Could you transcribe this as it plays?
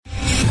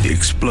The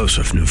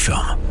explosive new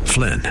film,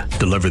 Flynn,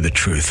 deliver the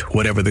truth,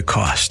 whatever the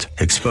cost,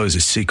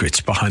 exposes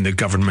secrets behind the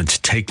government's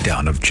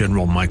takedown of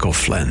General Michael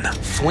Flynn.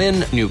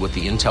 Flynn knew what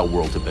the intel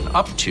world had been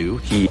up to.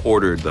 He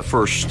ordered the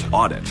first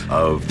audit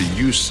of the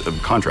use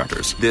of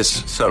contractors.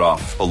 This set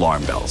off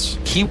alarm bells.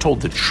 He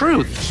told the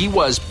truth. He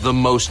was the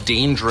most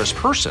dangerous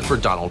person for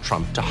Donald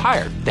Trump to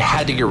hire. They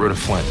had to get rid of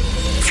Flynn.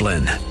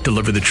 Flynn,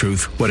 deliver the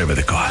truth, whatever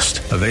the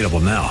cost. Available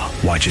now.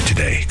 Watch it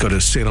today. Go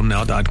to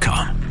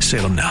salemnow.com.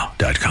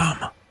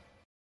 salemnow.com.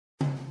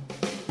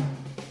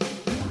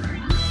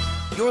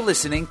 You're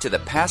listening to the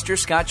Pastor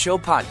Scott Show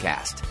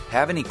podcast.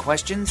 Have any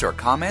questions or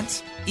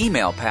comments?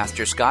 Email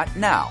Pastor Scott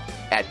now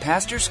at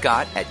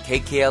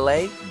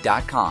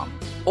pastorscott@kkla.com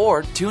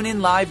or tune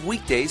in live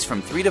weekdays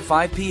from 3 to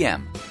 5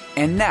 p.m.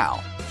 And now,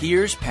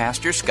 here's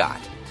Pastor Scott.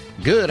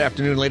 Good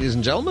afternoon, ladies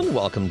and gentlemen.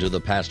 Welcome to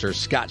the Pastor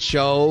Scott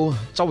Show.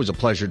 It's always a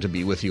pleasure to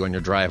be with you on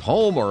your drive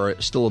home or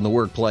still in the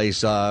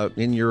workplace,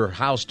 in your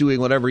house doing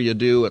whatever you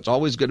do. It's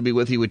always good to be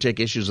with you. We take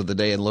issues of the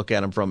day and look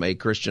at them from a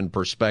Christian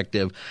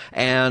perspective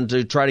and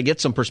to try to get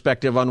some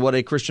perspective on what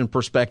a Christian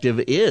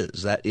perspective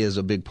is. That is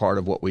a big part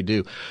of what we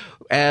do.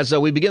 As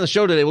we begin the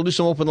show today, we'll do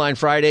some Open Line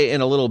Friday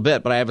in a little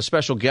bit, but I have a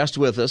special guest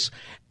with us,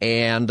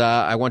 and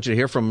I want you to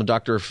hear from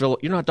Dr. Phil.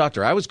 You're not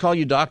doctor. I always call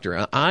you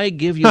doctor. I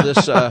give you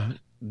this...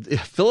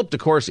 Philip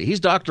DeCourcy. He's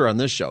doctor on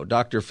this show.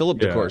 Dr. Philip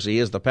DeCourcy. He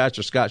is the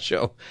Pastor Scott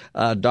Show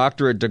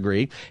doctorate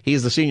degree.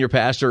 He's the senior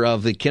pastor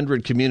of the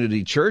Kindred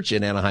Community Church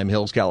in Anaheim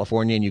Hills,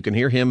 California, and you can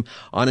hear him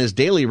on his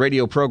daily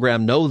radio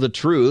program, Know the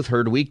Truth,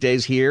 heard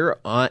weekdays here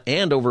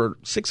and over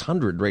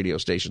 600 radio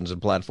stations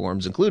and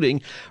platforms,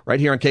 including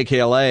right here on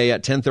KKLA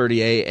at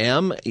 10:30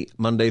 a.m.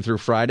 Monday through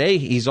Friday.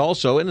 He's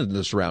also in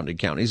the surrounding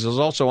counties. He's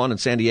also on in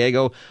San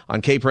Diego on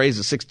K-Praise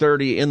at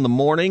 6:30 in the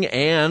morning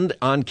and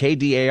on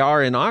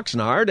KDAR in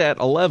Oxnard at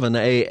 11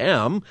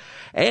 a.m.,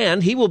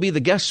 and he will be the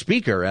guest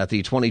speaker at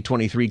the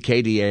 2023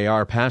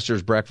 KDAR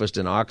Pastors Breakfast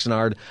in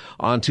Oxnard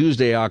on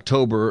Tuesday,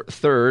 October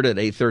 3rd at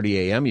 8:30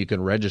 a.m. You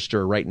can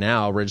register right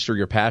now. Register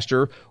your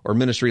pastor or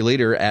ministry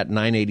leader at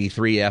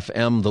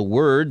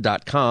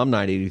 983fmtheword.com,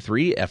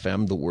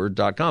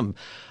 983fmtheword.com.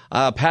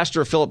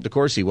 Pastor Philip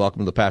DeCourcy, welcome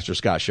to the Pastor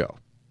Scott Show.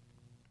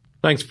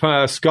 Thanks,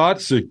 Scott.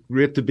 It's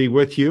great to be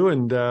with you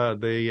and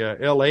the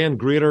LA and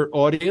greater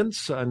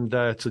audience, and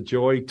it's a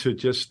joy to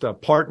just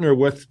partner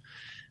with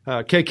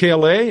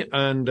KKLA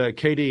and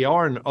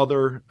KDR and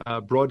other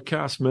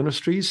broadcast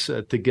ministries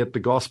to get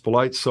the gospel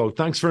out. So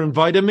thanks for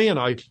inviting me, and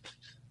I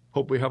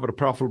hope we have a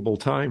profitable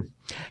time.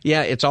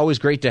 Yeah, it's always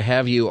great to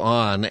have you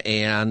on,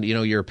 and you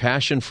know your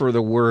passion for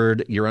the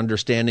word, your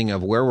understanding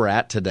of where we're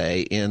at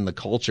today in the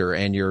culture,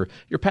 and your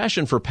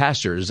passion for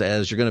pastors,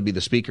 as you're going to be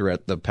the speaker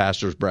at the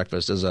Pastors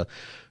Breakfast. As a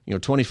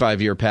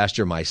 25-year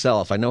pastor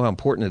myself, I know how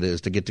important it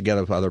is to get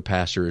together with other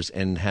pastors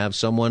and have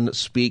someone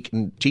speak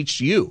and teach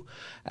you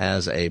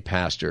as a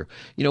pastor.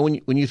 You know,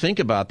 when you think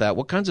about that,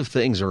 what kinds of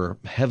things are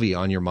heavy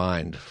on your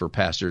mind for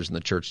pastors in the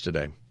church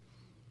today?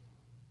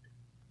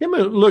 Yeah,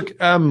 look,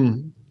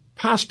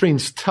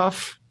 pastoring's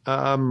tough.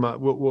 I'm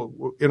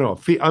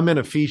in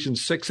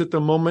Ephesians 6 at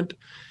the moment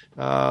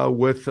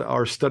with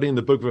our study in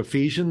the book of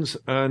Ephesians,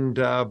 and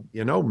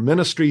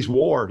ministry's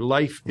war,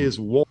 life is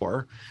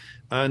war.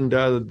 And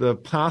the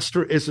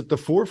pastor is at the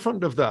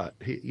forefront of that.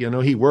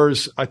 He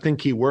wears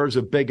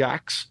a big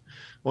axe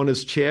on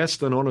his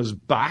chest and on his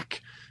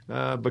back,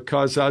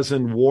 because as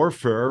in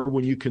warfare,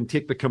 when you can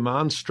take the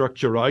command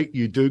structure out,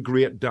 you do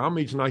great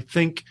damage. And I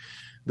think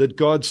that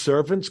God's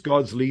servants,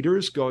 God's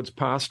leaders, God's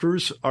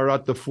pastors are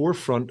at the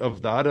forefront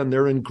of that, and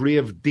they're in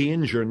grave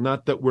danger,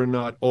 not that we're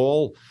not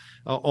all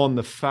on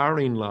the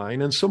firing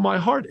line. And so my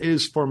heart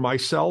is for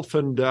myself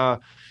and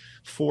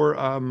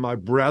for my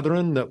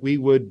brethren, that we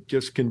would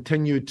just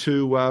continue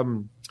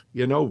to,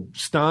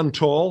 stand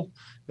tall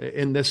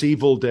in this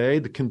evil day,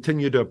 to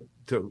continue to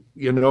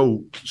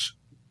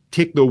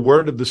take the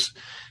word of this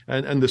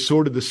and the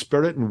sword of the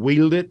Spirit and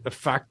wield it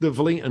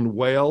effectively and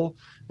well,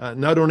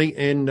 not only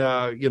in,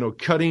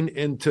 cutting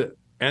into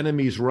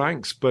enemies'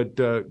 ranks, but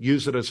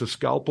use it as a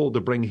scalpel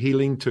to bring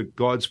healing to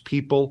God's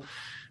people.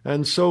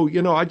 And so,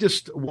 I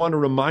just want to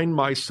remind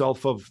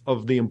myself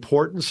of the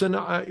importance, and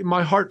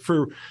my heart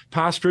for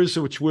pastors,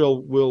 which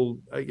we'll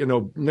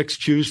next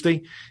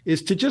Tuesday,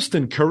 is to just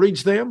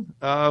encourage them,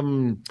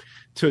 to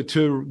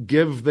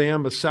give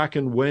them a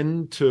second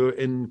wind, to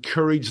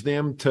encourage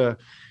them to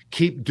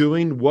keep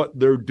doing what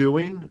they're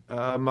doing.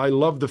 I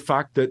love the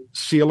fact that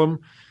Salem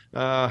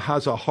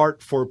has a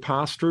heart for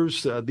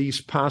pastors. These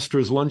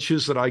pastors'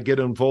 lunches that I get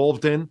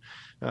involved in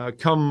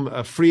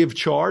come free of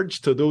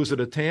charge to those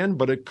that attend,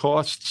 but it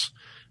costs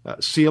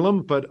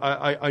Salem. But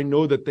I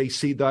know that they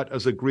see that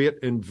as a great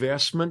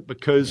investment,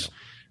 because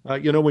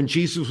when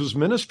Jesus was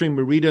ministering,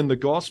 we read in the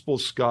Gospel,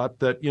 Scott,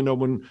 that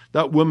when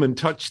that woman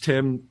touched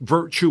him,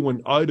 virtue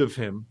went out of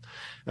him.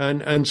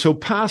 And so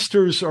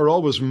pastors are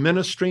always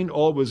ministering,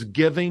 always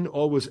giving,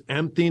 always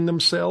emptying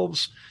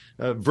themselves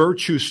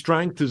virtue,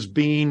 strength is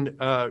being,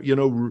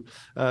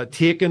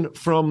 taken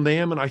from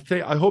them. And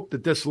I hope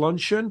that this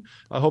luncheon,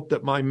 I hope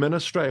that my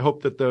ministry, I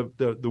hope that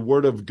the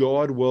Word of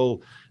God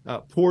will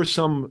pour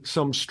some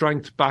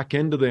strength back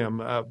into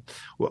them.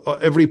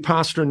 Every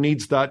pastor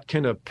needs that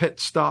kind of pit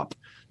stop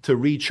to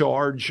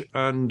recharge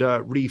and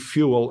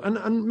refuel.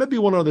 And maybe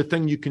one other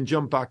thing you can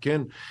jump back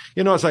in.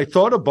 As I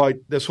thought about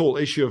this whole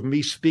issue of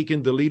me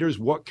speaking to leaders,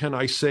 what can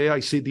I say? I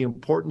see the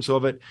importance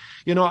of it.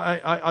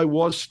 I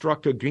was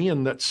struck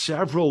again that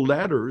several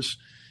letters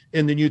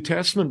in the New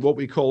Testament, what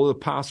we call the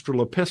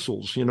pastoral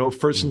epistles,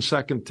 1st and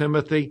 2nd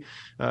Timothy,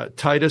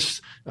 Titus,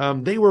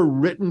 they were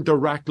written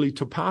directly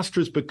to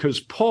pastors because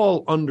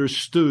Paul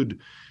understood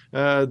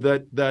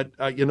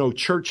that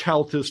church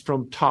health is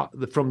from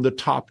the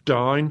top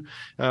down.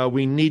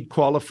 We need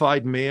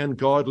qualified men,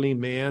 godly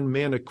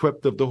men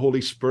equipped of the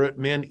Holy Spirit,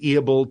 men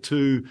able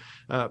to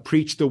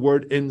preach the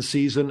word in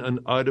season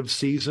and out of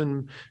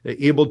season,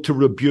 able to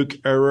rebuke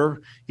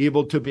error,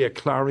 able to be a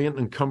clarion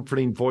and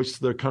comforting voice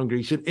to their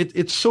congregation.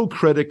 It's so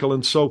critical,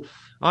 and so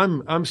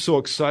I'm so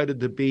excited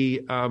to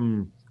be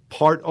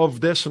part of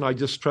this, and I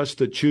just trust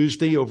that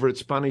Tuesday over at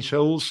Spanish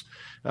Hills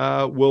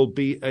will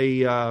be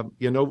a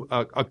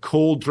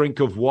cold drink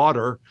of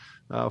water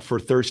for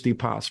thirsty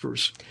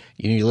pastors.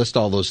 You list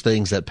all those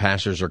things that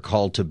pastors are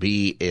called to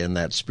be in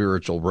that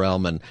spiritual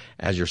realm, and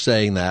as you're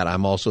saying that,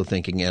 I'm also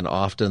thinking, and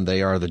often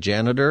they are the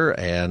janitor,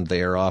 and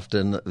they are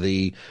often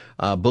the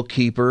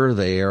bookkeeper,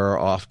 they are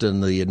often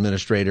the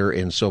administrator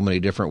in so many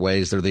different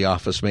ways. They're the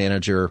office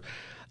manager.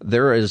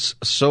 There is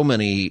so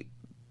many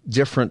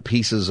different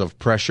pieces of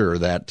pressure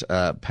that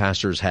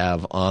pastors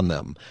have on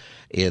them.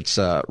 It's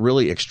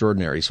really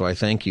extraordinary. So I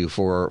thank you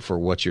for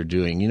what you're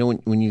doing.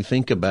 When you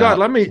think about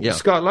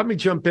Scott, let me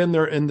jump in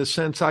there in the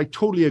sense I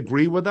totally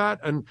agree with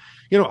that. And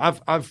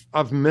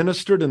I've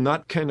ministered in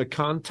that kind of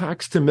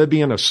context, and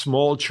maybe in a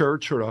small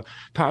church or a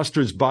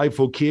pastor's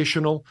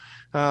bivocational.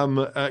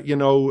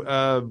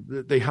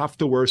 They have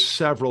to wear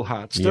several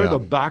hats. They're the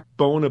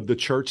backbone of the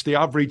church. The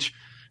average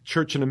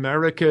church in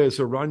America is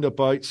around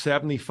about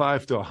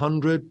 75 to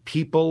 100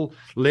 people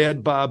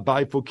led by a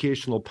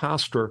bivocational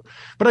pastor.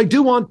 But I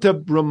do want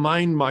to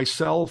remind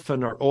myself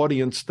and our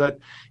audience that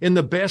in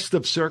the best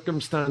of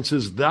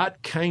circumstances,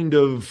 that kind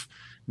of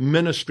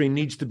ministry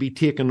needs to be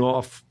taken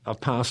off a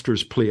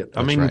pastor's plate.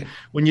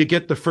 When you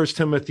get to 1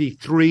 Timothy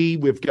 3,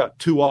 we've got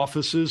two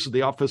offices,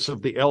 the office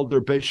of the elder,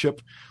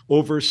 bishop,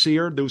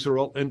 overseer. Those are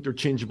all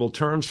interchangeable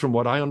terms from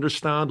what I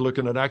understand,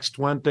 looking at Acts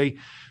 20,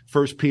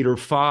 1 Peter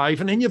 5.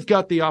 And then you've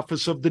got the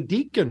office of the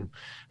deacon.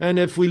 And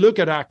if we look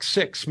at Acts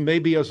 6,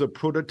 maybe as a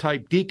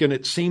prototype deacon,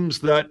 it seems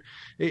that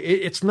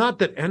it's not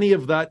that any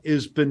of that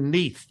is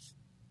beneath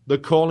the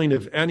calling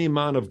of any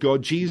man of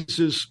God.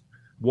 Jesus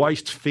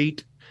washed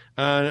feet,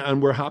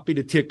 and we're happy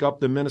to take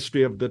up the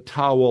ministry of the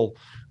towel.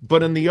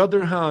 But on the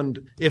other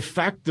hand,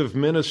 effective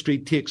ministry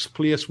takes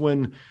place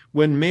when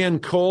men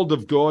called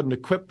of God and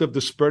equipped of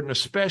the Spirit, and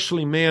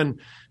especially men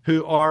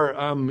who are,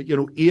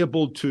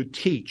 able to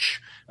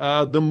teach.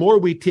 The more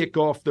we take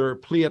off their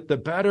plate, the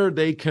better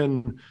they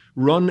can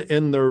run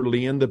in their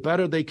lane, the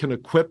better they can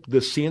equip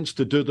the saints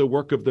to do the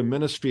work of the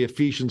ministry,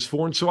 Ephesians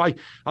 4. And so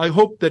I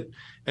hope that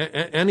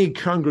any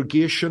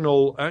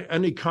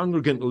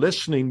congregant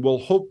listening will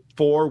hope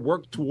for,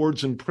 work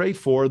towards, and pray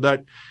for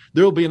that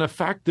there will be an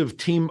effective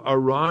team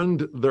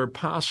around their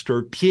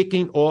pastor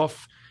taking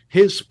off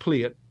his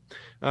plate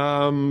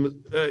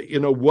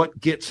what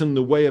gets in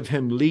the way of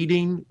him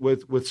leading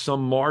with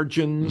some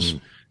margins,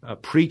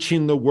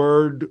 preaching the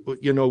word,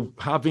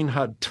 having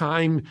had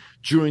time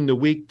during the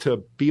week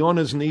to be on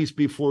his knees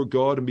before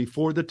God and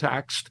before the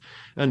text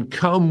and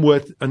come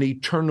with an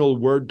eternal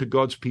word to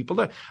God's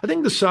people. I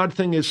think the sad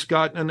thing is,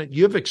 Scott, and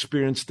you've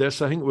experienced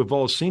this, I think we've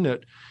all seen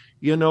it,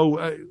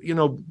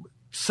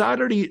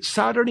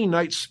 Saturday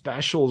night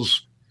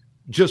specials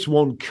just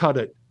won't cut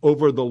it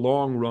over the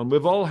long run.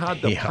 We've all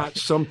had to patch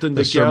something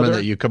the together. Sermon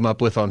that you come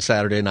up with on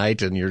Saturday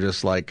night, and you're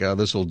just like,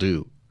 this will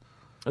do.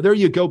 There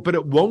you go, but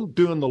it won't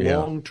do in the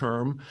long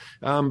term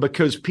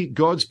because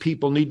God's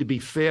people need to be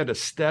fed a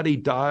steady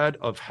diet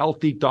of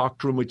healthy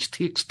doctrine, which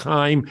takes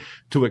time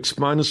to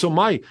expand. And so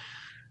my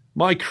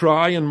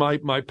cry and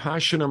my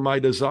passion and my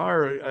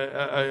desire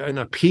and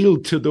appeal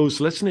to those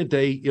listening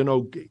today,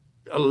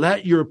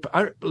 let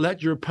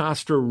your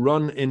pastor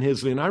run in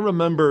his lane. I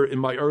remember in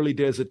my early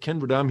days at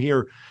Kindred, I'm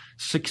here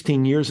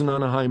 16 years in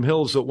Anaheim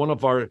Hills, that one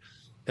of our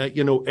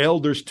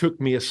elders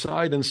took me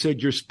aside and said,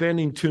 you're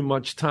spending too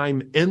much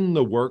time in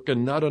the work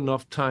and not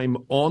enough time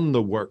on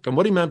the work. And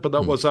what he meant by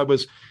that was I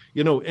was,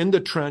 in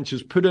the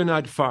trenches, putting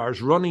out fires,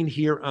 running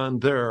here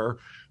and there,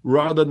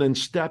 rather than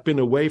stepping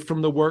away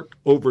from the work,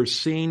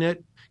 overseeing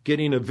it,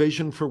 getting a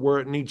vision for where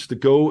it needs to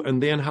go,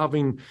 and then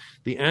having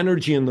the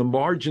energy and the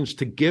margins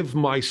to give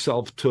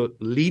myself to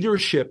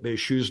leadership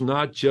issues,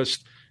 not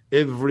just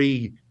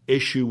every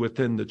issue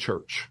within the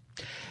church.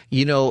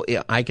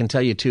 I can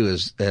tell you too,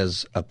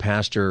 as a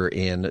pastor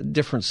in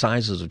different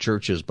sizes of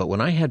churches, but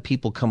when I had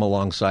people come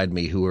alongside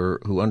me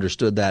who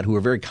understood that, who were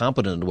very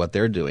competent in what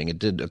they're doing, it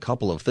did a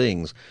couple of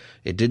things.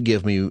 It did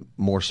give me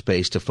more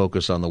space to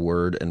focus on the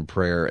Word and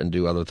prayer and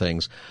do other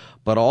things.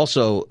 But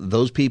also,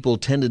 those people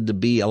tended to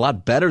be a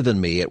lot better than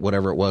me at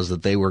whatever it was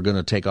that they were going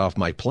to take off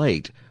my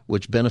plate,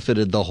 which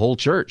benefited the whole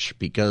church.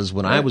 Because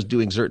when I was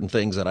doing certain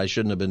things that I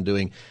shouldn't have been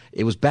doing,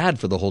 it was bad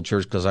for the whole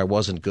church because I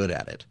wasn't good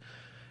at it.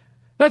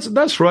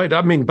 That's right.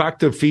 I mean, back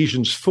to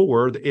Ephesians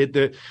 4,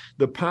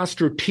 the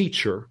pastor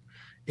teacher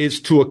is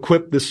to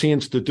equip the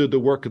saints to do the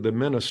work of the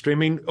ministry. I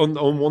mean,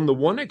 on the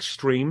one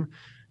extreme,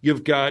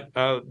 you've got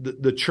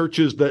the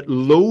churches that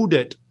load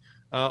it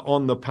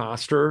on the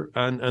pastor,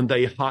 and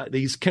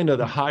he's kind of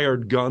the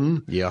hired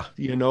gun. Yeah.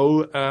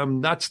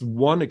 That's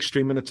one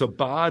extreme, and it's a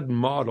bad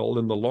model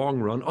in the long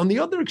run. On the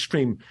other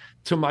extreme,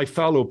 to my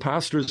fellow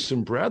pastors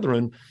and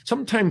brethren,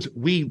 sometimes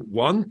we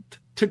want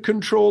to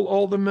control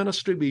all the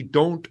ministry. We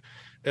don't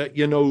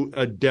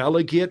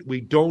delegate. We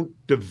don't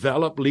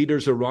develop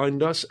leaders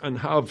around us and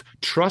have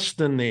trust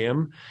in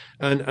them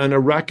and a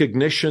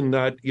recognition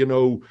that,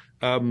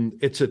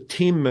 it's a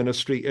team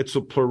ministry. It's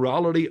a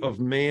plurality of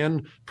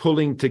men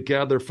pulling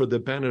together for the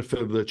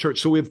benefit of the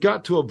church. So we've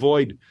got to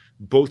avoid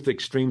both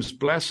extremes.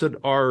 Blessed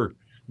are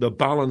the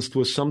balanced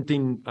was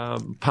something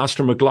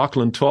Pastor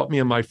McLaughlin taught me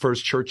in my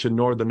first church in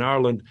Northern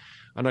Ireland.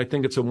 And I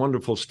think it's a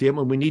wonderful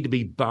statement. We need to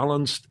be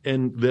balanced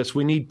in this.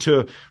 We need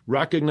to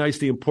recognize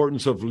the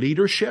importance of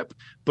leadership,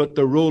 but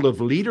the role of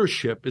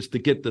leadership is to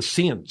get the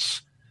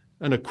saints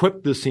and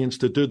equip the saints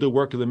to do the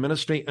work of the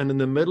ministry. And in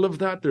the middle of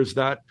that, there's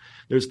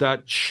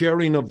that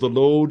sharing of the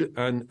load,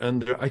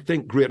 and I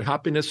think great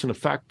happiness and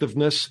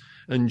effectiveness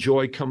and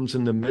joy comes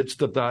in the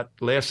midst of that,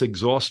 less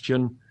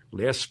exhaustion,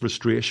 less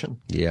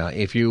frustration. Yeah,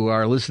 if you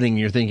are listening and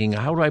you're thinking,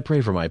 how do I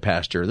pray for my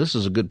pastor? This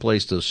is a good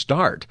place to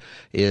start,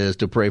 is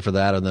to pray for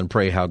that and then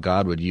pray how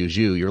God would use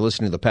you. You're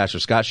listening to the Pastor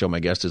Scott Show. My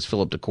guest is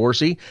Philip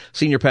Courcy,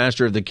 senior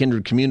pastor of the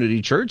Kindred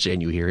Community Church,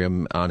 and you hear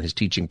him on his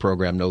teaching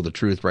program, Know the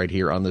Truth, right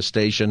here on this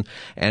station.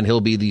 And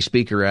he'll be the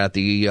speaker at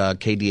the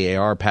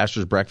KDAR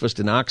Pastor's Breakfast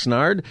in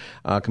Oxnard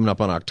coming up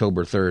on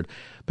October 3rd.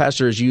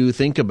 Pastor, as you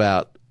think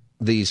about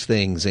these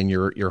things and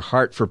your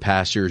heart for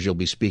pastors, you'll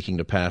be speaking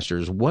to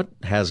pastors. What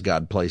has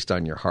God placed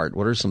on your heart?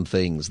 What are some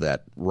things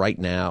that right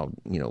now,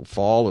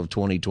 fall of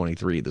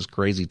 2023, this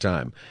crazy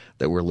time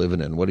that we're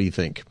living in, what do you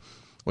think?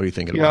 What are you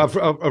thinking about?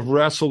 Yeah, I've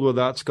wrestled with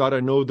that, Scott. I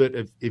know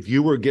that if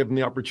you were given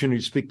the opportunity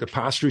to speak to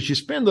pastors, you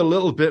spend a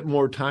little bit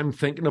more time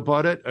thinking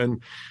about it.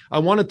 And I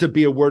want it to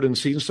be a word in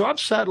season. So I've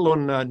settled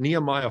on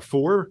Nehemiah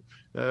 4.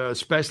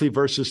 Especially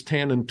verses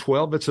 10 and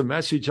 12. It's a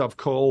message I've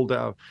called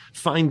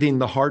Finding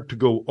the Heart to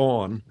Go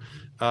On.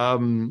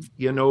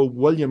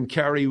 William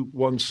Carey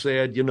once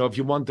said, if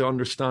you want to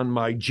understand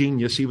my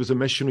genius, he was a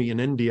missionary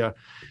in India.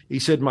 He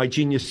said, my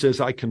genius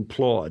says I can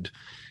plod.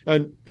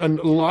 And a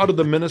lot of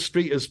the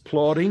ministry is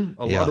plodding.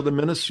 A lot of the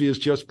ministry is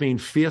just being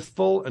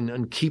faithful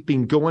and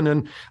keeping going.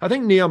 And I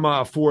think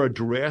Nehemiah 4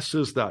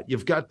 addresses that.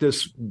 You've got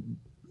this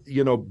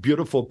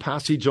beautiful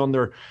passage on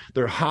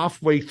they're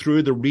halfway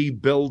through the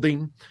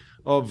rebuilding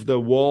of the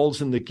walls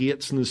and the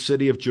gates in the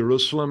city of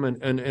Jerusalem.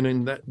 And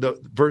in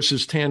the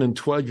verses 10 and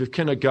 12, you've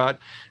kind of got,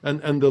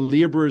 and the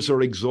laborers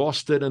are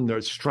exhausted and their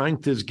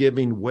strength is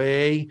giving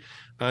way.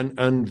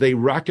 And they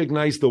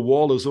recognize the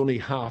wall is only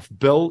half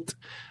built.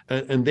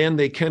 And then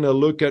they kind of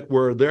look at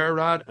where they're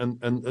at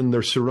and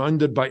they're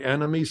surrounded by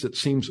enemies. It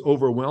seems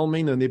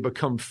overwhelming and they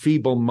become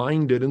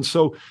feeble-minded. And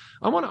so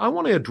I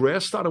want to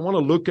address that. I want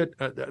to look at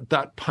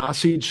that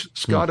passage,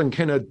 Scott, and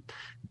kind of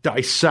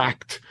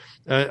dissect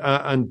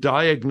and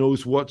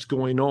diagnose what's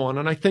going on.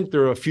 And I think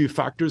there are a few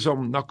factors.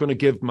 I'm not going to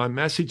give my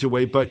message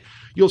away, but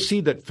you'll see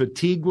that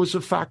fatigue was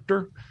a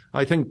factor.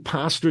 I think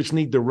pastors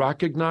need to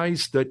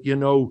recognize that,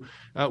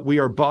 we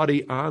are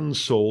body and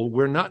soul.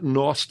 We're not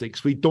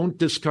Gnostics. We don't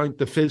discount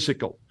the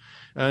physical.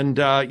 And,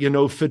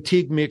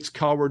 fatigue makes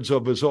cowards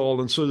of us all.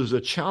 And so there's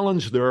a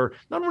challenge there,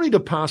 not only to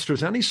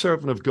pastors, any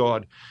servant of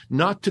God,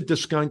 not to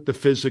discount the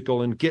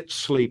physical and get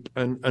sleep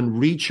and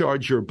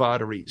recharge your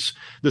batteries.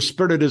 The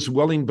spirit is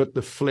willing, but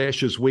the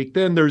flesh is weak.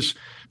 Then there's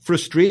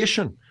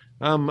frustration.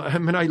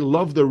 I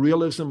love the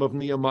realism of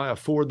Nehemiah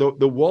 4.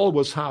 The wall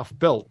was half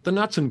built, and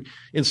that's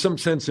in some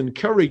sense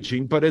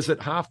encouraging. But is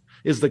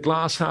the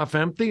glass half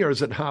empty or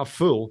is it half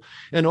full?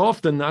 And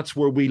often that's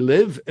where we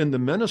live in the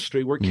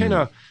ministry. We're kind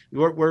of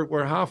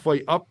we're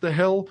halfway up the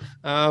hill,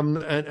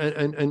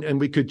 and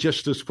we could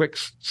just as quick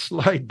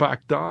slide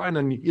back down.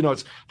 And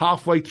it's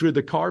halfway through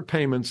the car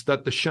payments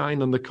that the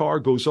shine on the car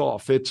goes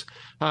off. It's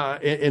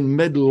in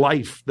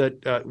midlife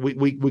that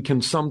we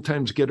can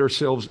sometimes get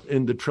ourselves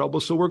into trouble.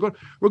 So we're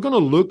going to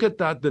look at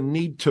that, the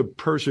need to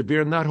persevere,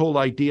 and that whole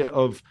idea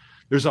of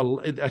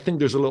I think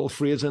there's a little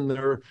phrase in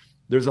there.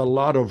 There's a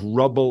lot of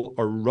rubble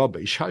or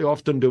rubbish. How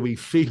often do we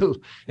feel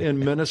in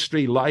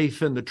ministry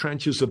life, in the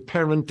trenches of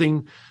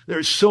parenting?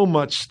 There's so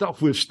much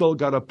stuff we've still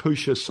got to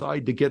push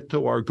aside to get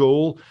to our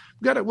goal.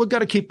 We've got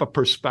to keep a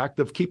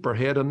perspective, keep our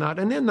head on that.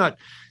 And in that,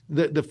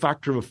 the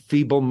factor of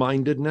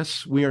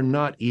feeble-mindedness, we are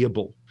not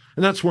able.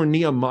 And that's where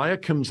Nehemiah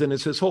comes in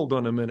and says, hold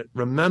on a minute,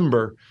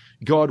 remember,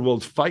 God will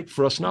fight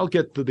for us. And I'll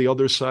get to the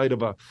other side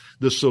of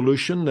the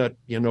solution that,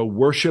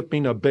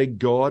 worshiping a big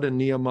God in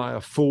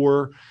Nehemiah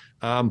 4,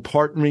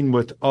 partnering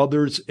with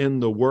others in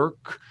the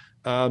work,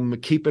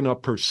 keeping a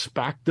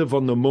perspective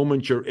on the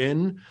moment you're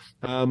in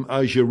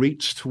as you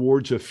reach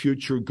towards a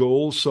future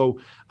goal. So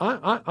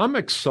I'm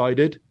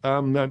excited.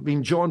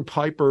 John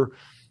Piper,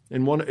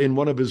 in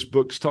one of his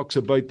books, talks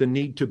about the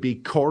need to be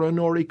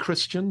coronary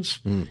Christians.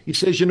 He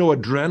says,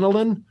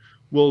 adrenaline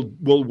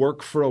will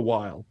work for a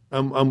while,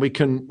 and we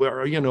can,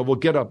 we'll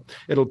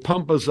it'll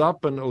pump us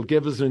up and it'll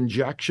give us an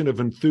injection of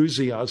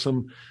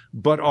enthusiasm,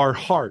 but our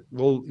heart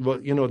will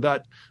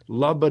that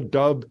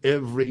lub-a-dub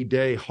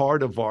everyday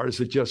heart of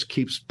ours, it just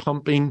keeps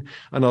pumping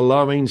and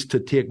allowing us to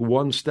take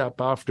one step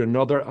after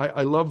another.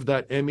 I love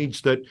that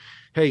image that,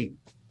 hey,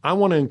 I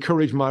want to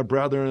encourage my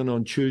brethren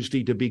on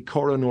Tuesday to be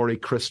coronary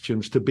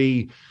Christians, to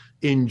be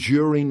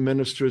enduring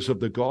ministers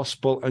of the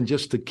gospel, and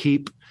just to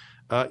keep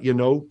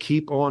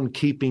on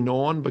keeping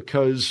on,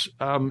 because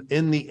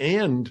in the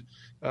end,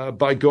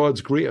 by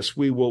God's grace,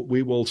 we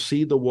will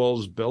see the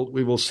walls built,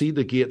 we will see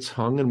the gates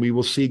hung, and we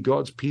will see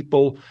God's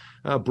people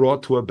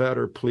brought to a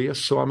better place.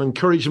 So I'm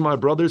encouraging my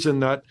brothers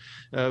in that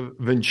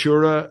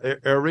Ventura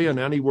area and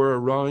anywhere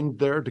around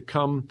there to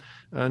come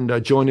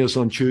and join us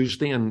on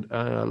Tuesday. And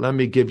let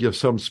me give you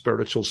some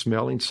spiritual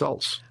smelling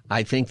salts.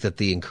 I think that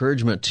the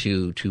encouragement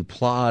to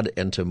plod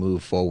and to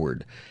move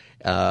forward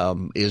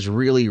is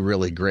really,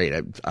 really great.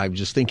 I'm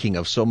just thinking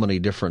of so many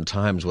different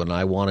times when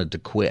I wanted to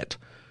quit,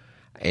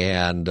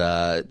 and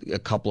a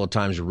couple of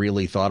times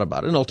really thought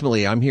about it. And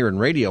ultimately, I'm here in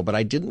radio, but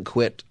I didn't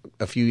quit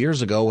a few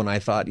years ago when I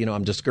thought,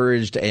 I'm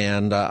discouraged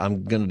and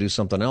I'm going to do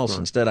something else. Right.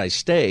 Instead, I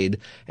stayed,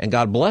 and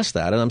God bless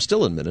that. And I'm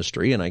still in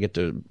ministry, and I get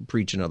to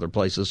preach in other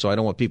places. So I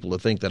don't want people to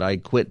think that I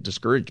quit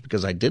discouraged,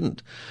 because I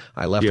didn't.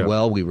 I left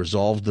well. We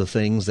resolved the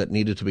things that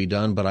needed to be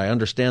done, but I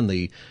understand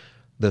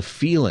the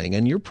feeling,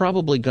 and you're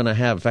probably going to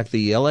have, in fact,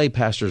 the LA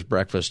Pastors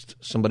Breakfast,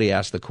 somebody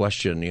asked the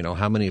question,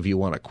 how many of you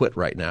want to quit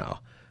right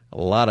now?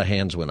 A lot of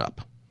hands went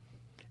up.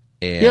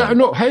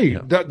 And,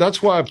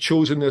 that's why I've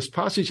chosen this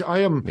passage.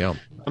 I'm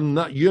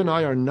not, you and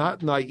I are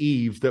not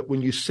naive that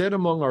when you sit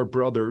among our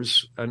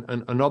brothers and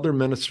other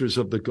ministers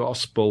of the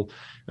gospel,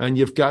 and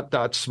you've got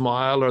that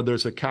smile or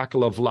there's a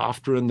cackle of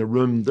laughter in the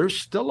room,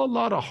 there's still a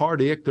lot of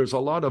heartache. There's a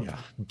lot of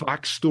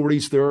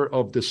backstories there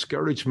of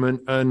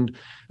discouragement. And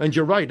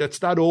you're right. It's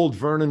that old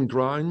Vernon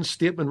Grounds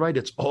statement, right?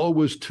 It's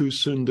always too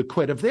soon to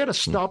quit. If they had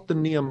stopped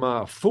in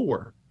Nehemiah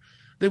 4,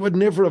 they would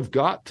never have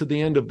got to the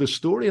end of the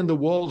story, and the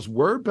walls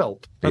were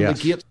built, and the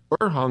gates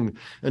were hung,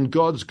 and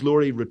God's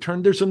glory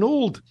returned. There's an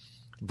old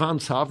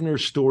Vance Havner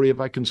story, if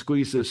I can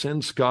squeeze this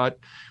in, Scott,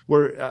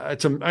 where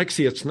it's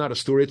not a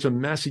story, it's a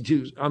message.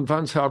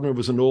 Vance Havner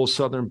was an old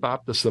Southern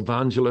Baptist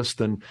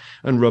evangelist and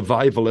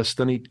revivalist,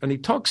 and he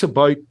talks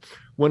about,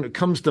 when it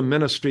comes to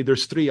ministry,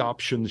 there's three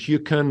options. You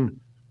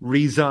can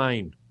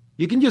resign.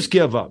 You can just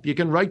give up. You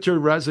can write your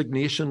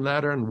resignation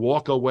letter and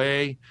walk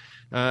away,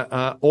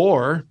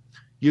 or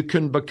you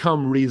can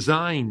become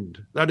resigned.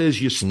 That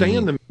is, you stay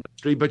in the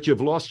ministry, but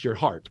you've lost your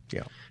heart.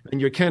 Yeah. And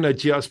you're kind of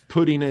just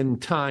putting in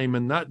time,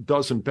 and that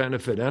doesn't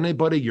benefit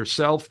anybody,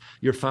 yourself,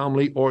 your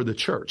family, or the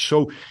church.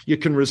 So you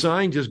can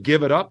resign, just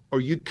give it up, or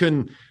you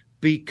can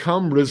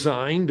become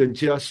resigned and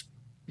just,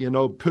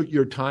 put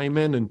your time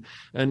in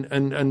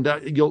and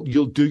that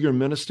you'll do your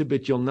ministry,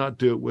 but you'll not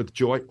do it with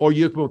joy. Or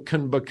you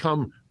can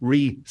become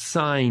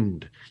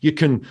re-signed. You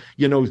can,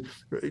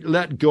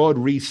 let God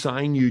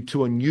re-sign you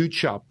to a new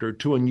chapter,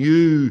 to a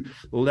new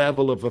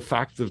level of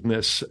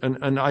effectiveness.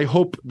 And I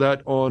hope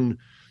that on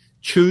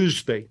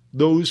Tuesday,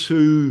 those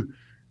who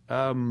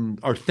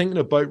are thinking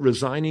about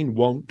resigning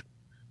won't.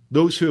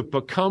 Those who have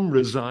become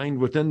resigned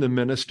within the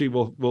ministry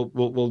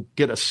will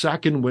get a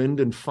second wind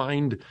and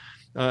find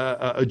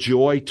a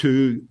joy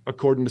to,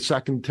 according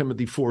to 2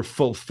 Timothy 4,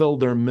 fulfill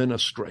their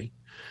ministry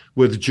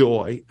with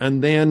joy.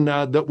 And then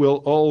that we'll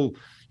all,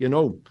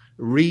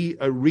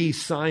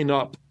 re-sign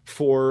up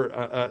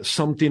for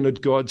something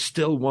that God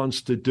still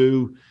wants to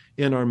do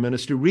in our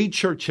ministry. Read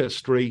church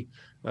history,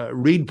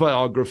 read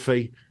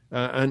biography,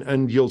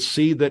 and you'll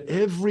see that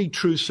every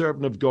true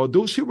servant of God,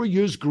 those who were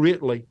used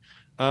greatly,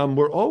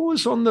 were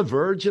always on the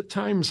verge at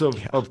times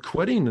of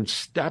quitting and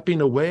stepping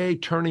away,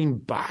 turning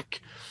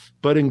back.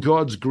 But in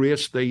God's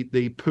grace,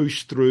 they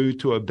push through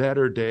to a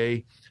better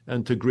day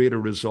and to greater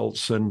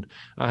results. And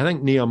I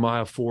think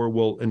Nehemiah 4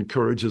 will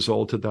encourage us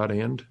all to that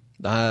end.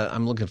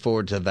 I'm looking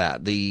forward to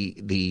that.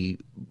 The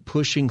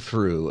pushing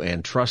through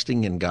and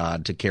trusting in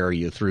God to carry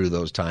you through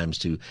those times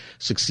to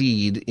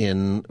succeed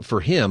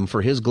for Him,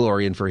 for His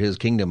glory, and for His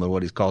kingdom and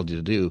what He's called you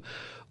to do.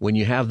 When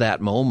you have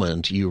that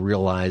moment, you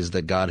realize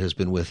that God has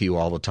been with you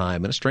all the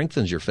time, and it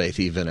strengthens your faith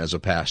even as a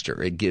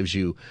pastor. It gives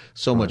you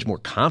so much more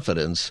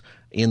confidence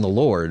in the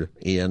Lord,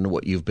 in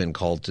what you've been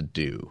called to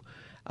do.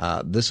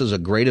 This is a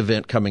great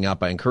event coming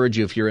up. I encourage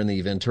you, if you're in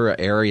the Ventura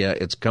area,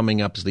 it's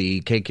coming up as the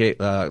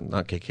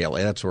not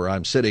KKLA, that's where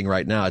I'm sitting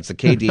right now. It's the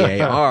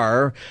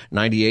KDAR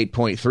 98.3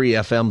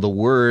 FM, The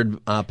Word,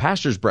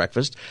 Pastor's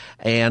Breakfast.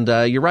 And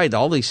you're right,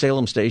 all these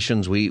Salem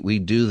stations, we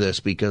do this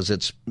because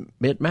it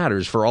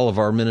matters for all of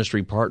our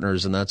ministry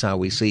partners, and that's how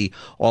we see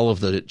all of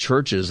the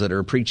churches that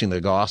are preaching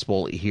the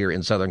gospel here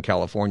in Southern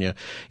California.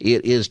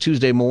 It is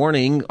Tuesday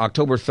morning,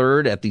 October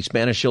 3rd, at the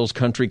Spanish Hills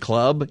Country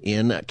Club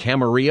in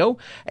Camarillo,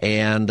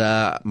 and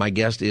my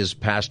guest is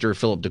Pastor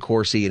Philip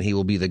DeCourcy, and he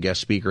will be the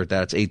guest speaker at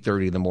that. It's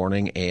 8:30 in the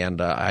morning,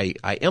 and I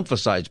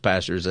emphasize,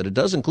 pastors, that it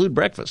does include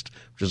breakfast,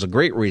 which is a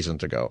great reason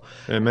to go.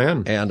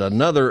 Amen. And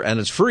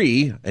it's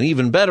free, an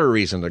even better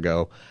reason to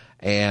go.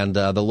 And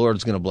the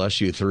Lord's going to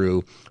bless you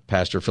through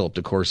Pastor Philip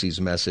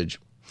DeCourcy's message.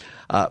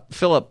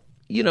 Philip,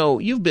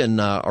 you've been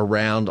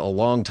around a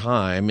long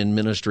time in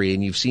ministry,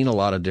 and you've seen a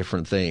lot of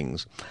different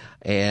things.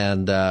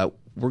 And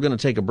we're going to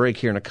take a break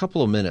here in a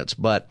couple of minutes,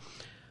 but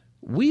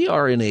we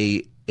are in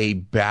a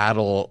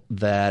battle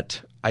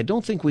that I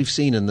don't think we've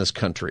seen in this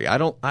country. I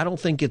don't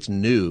think it's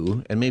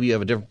new, and maybe you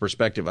have a different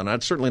perspective on it.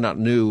 It's certainly not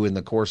new in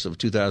the course of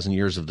 2,000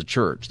 years of the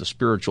church, the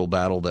spiritual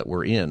battle that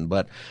we're in.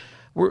 But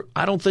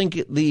I don't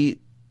think the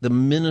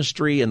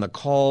ministry and the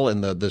call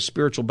and the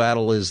spiritual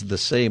battle is the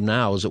same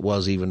now as it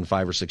was even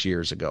 5 or 6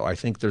 years ago. I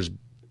think there's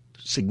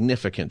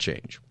significant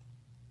change.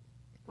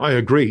 I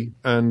agree.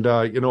 And,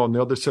 on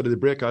the other side of the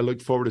break, I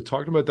look forward to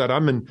talking about that.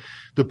 I'm in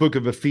the book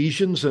of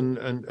Ephesians,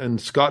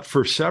 and Scott,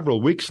 for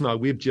several weeks now,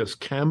 we've just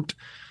camped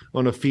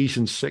on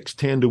Ephesians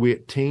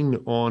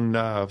 6:10-18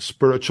 on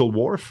spiritual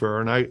warfare.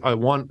 And I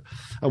want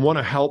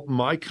to help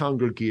my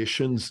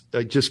congregations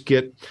just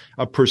get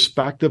a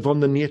perspective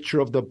on the nature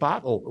of the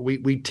battle.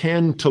 We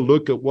tend to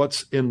look at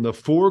what's in the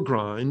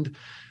foreground,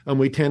 and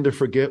we tend to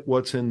forget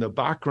what's in the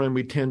background.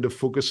 We tend to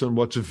focus on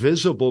what's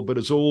visible. But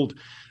as old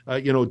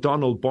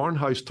Donald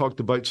Barnhouse talked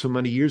about so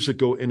many years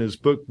ago in his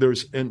book,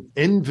 there's an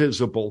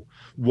invisible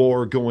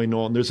war going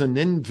on. There's an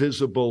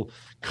invisible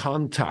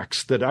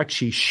context that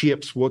actually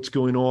shapes what's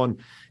going on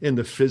in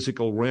the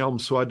physical realm.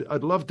 So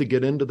I'd love to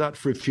get into that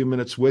for a few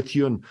minutes with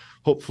you and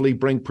hopefully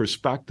bring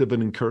perspective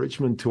and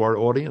encouragement to our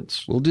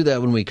audience. We'll do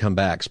that when we come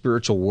back,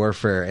 spiritual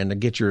warfare, and to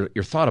get your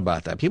thought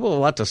about that. People have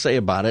a lot to say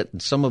about it,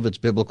 and some of it's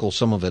biblical,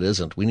 some of it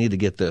isn't. We need to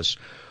get this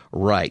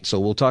right. So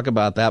we'll talk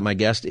about that. My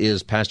guest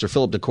is Pastor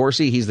Philip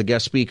DeCourcy. He's the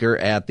guest speaker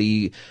at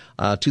the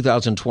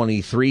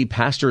 2023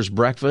 Pastor's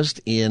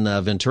Breakfast in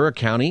Ventura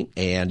County,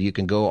 and you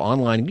can go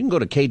online. You can go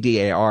to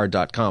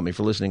KDAR.com. If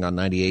you're listening on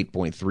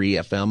 98.3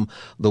 FM,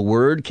 The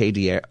Word,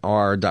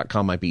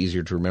 KDAR.com might be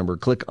easier to remember.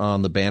 Click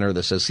on the banner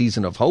that says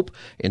Season of Hope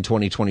in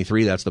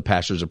 2023. That's the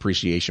Pastor's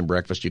Appreciation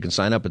Breakfast. You can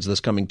sign up. It's this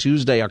coming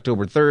Tuesday,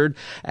 October 3rd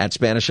at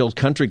Spanish Hills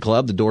Country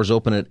Club. The doors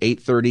open at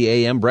 8:30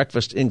 a.m.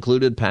 Breakfast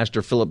included.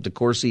 Pastor Philip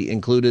DeCourcy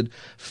included.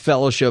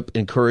 Fellowship,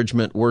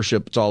 encouragement,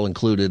 worship, it's all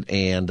included.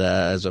 And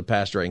as a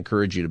pastor, I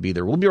encourage you to be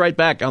there. We'll be right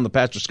back on the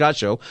Pastor Scott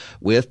Show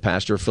with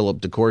Pastor Philip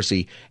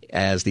DeCourcy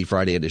as the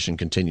Friday edition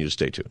continues.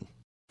 Stay tuned.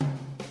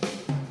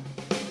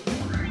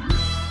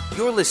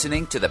 You're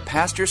listening to the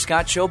Pastor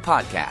Scott Show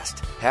podcast.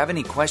 Have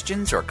any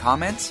questions or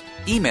comments?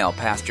 Email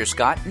Pastor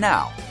Scott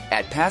now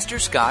at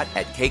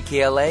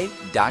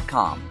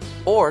pastorscott@kkla.com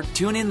or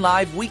tune in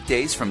live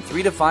weekdays from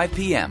 3 to 5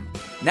 p.m.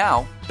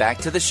 Now, back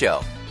to the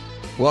show.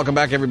 Welcome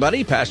back,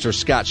 everybody. Pastor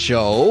Scott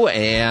Show,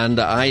 and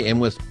I am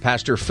with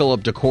Pastor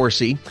Philip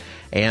DeCourcy.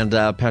 And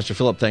Pastor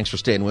Philip, thanks for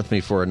staying with me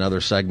for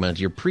another segment.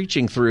 You're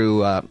preaching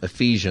through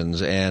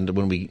Ephesians, and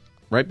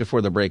right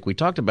before the break, we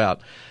talked about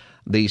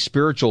the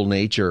spiritual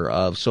nature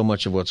of so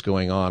much of what's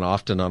going on.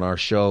 Often on our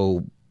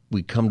show,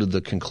 we come to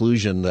the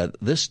conclusion that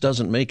this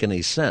doesn't make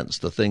any sense,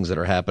 the things that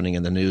are happening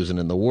in the news and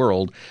in the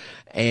world.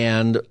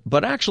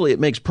 But actually, it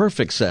makes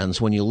perfect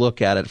sense when you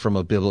look at it from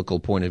a biblical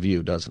point of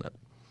view, doesn't it?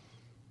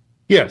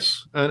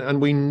 Yes, and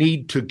we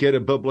need to get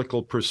a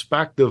biblical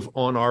perspective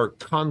on our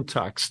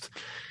context.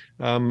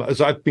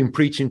 As I've been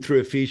preaching through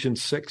Ephesians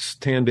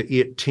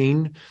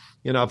 6:10-18,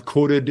 I've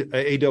quoted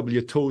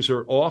A.W.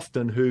 Tozer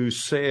often, who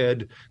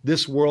said,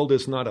 this world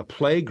is not a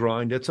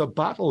playground, it's a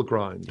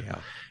battleground. Yeah.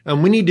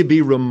 And we need to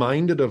be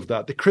reminded of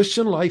that. The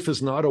Christian life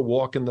is not a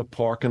walk in the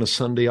park on a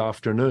Sunday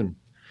afternoon.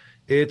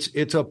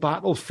 It's a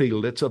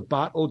battlefield. It's a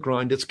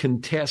battleground. It's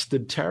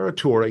contested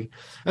territory.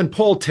 And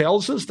Paul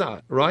tells us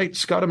that, right,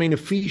 Scott?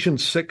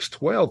 Ephesians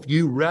 6:12,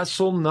 you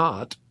wrestle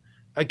not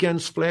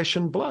against flesh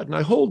and blood.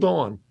 Now, hold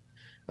on.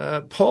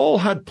 Paul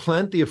had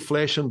plenty of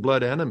flesh and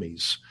blood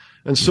enemies,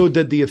 and so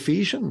did the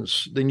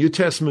Ephesians. The New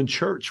Testament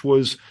church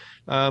was,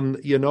 on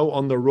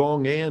the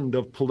wrong end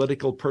of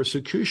political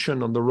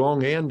persecution, on the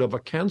wrong end of a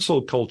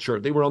cancel culture.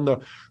 They were on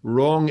the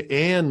wrong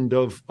end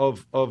of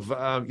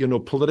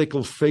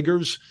political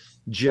figures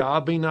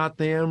jabbing at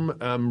them,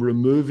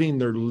 removing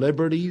their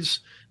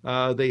liberties.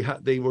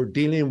 They were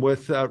dealing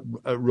with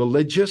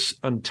religious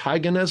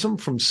antagonism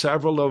from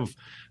several of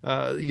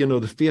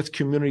the faith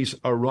communities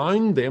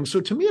around them.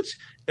 So to me, it's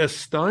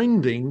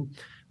astounding,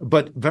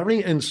 but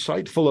very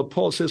insightful that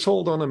Paul says,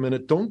 hold on a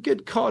minute, don't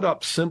get caught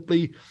up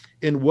simply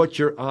in what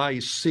your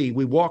eyes see.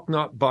 We walk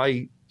not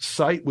by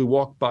sight, we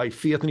walk by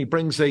faith. And he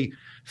brings a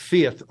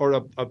faith or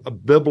a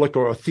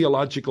biblical or a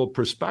theological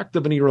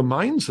perspective, and he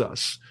reminds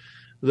us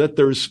that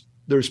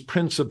there's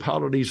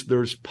principalities,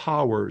 there's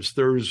powers,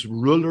 there's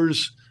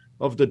rulers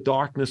of the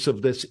darkness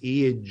of this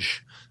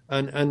age.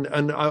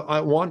 And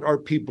I want our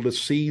people to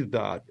see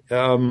that.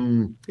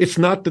 It's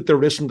not that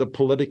there isn't a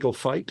political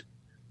fight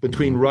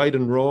between right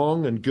and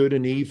wrong and good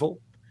and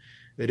evil.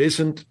 It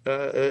isn't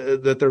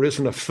that there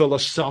isn't a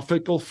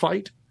philosophical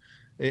fight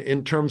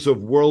in terms of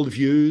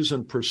worldviews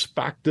and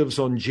perspectives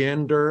on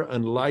gender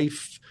and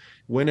life,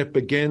 when it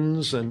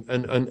begins,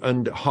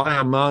 and how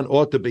a man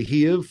ought to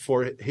behave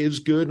for his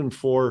good and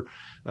for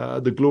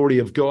the glory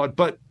of God.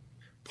 But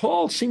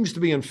Paul seems to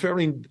be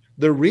inferring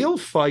the real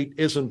fight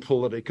isn't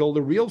political.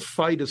 The real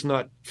fight is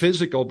not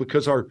physical,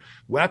 because our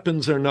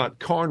weapons are not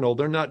carnal.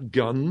 They're not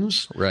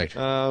guns. Right.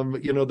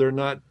 They're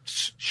not,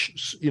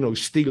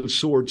 steel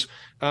swords.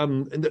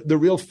 The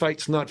real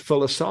fight's not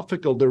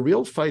philosophical. The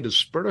real fight is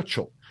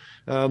spiritual.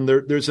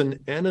 There's an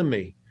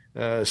enemy,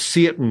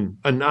 Satan,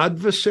 an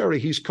adversary,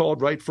 he's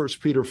called, right? 1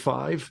 Peter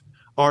 5.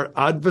 Our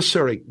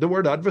adversary. The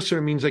word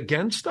adversary means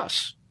against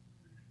us.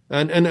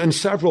 And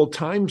several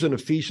times in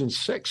Ephesians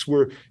 6,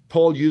 where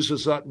Paul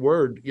uses that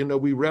word,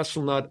 we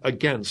wrestle not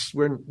against.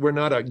 We're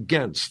not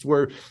against.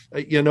 We're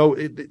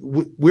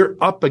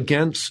up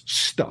against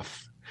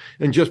stuff.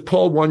 And just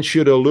Paul wants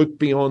you to look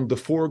beyond the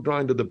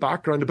foreground to the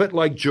background, a bit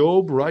like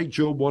Job, right?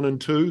 Job 1 and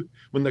 2,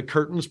 when the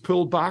curtains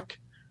pulled back.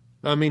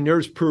 I mean,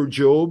 there's poor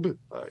Job.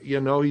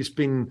 He's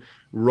been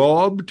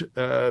robbed.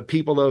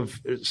 People have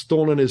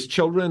stolen his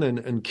children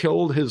and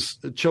killed his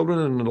children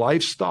and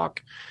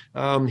livestock.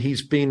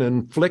 He's been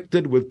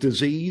inflicted with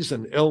disease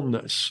and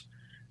illness.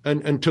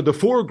 And to the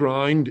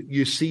foreground,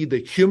 you see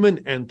the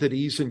human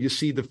entities and you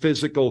see the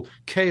physical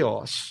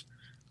chaos.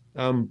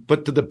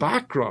 But to the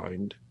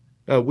background,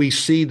 we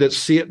see that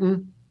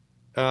Satan,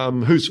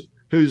 who's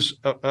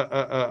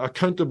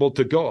accountable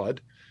to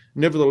God,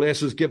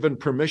 nevertheless is given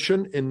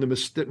permission in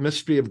the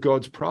mystery of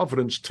God's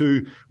providence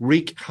to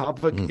wreak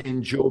havoc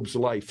in Job's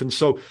life. And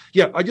so,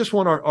 I just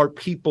want our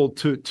people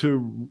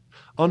to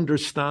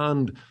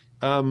understand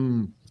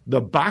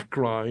the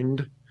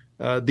background,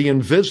 the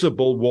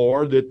invisible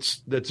war that's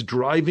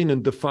driving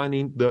and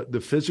defining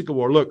the physical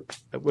war. Look,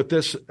 with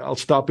this, I'll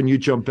stop and you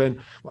jump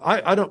in.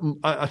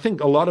 I think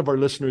a lot of our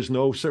listeners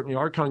know, certainly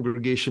our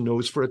congregation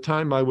knows, for a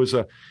time I was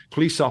a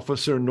police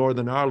officer in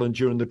Northern Ireland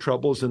during the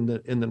Troubles in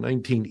the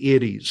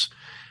 1980s.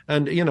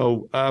 And,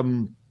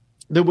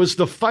 there was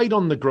the fight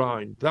on the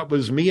ground. That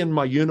was me in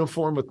my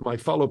uniform with my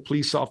fellow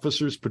police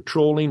officers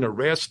patrolling,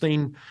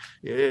 arresting,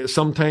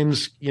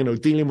 sometimes,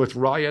 dealing with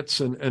riots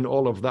and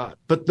all of that.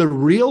 But the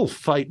real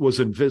fight was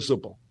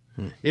invisible.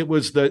 It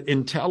was the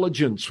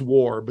intelligence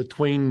war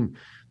between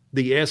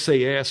the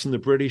SAS and the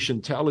British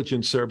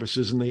intelligence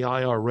services and the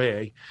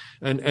IRA.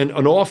 And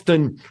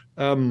often,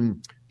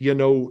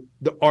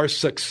 our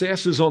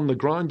successes on the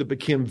ground that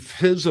became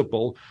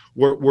visible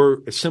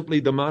were simply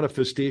the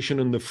manifestation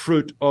and the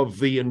fruit of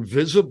the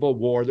invisible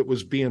war that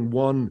was being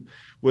won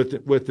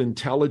with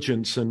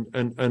intelligence and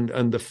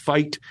the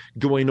fight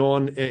going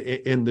on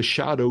in the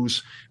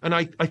shadows. And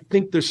I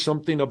think there's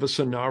something of a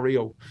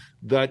scenario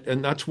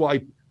and that's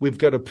why we've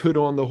got to put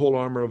on the whole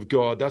armor of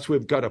God. That's why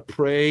we've got to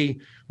pray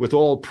with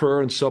all prayer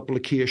and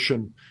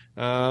supplication,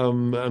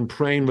 and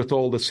praying with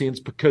all the saints,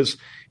 because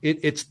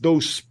it's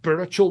those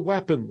spiritual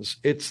weapons.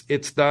 It's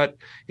that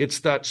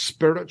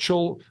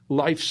spiritual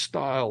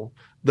lifestyle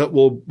that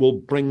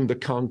will bring the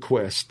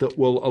conquest, that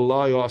will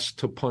allow us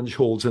to punch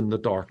holes in the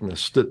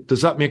darkness.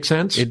 Does that make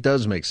sense? It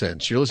does make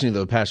sense. You're listening to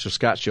the Pastor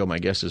Scott Show. My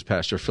guest is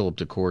Pastor Philip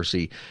de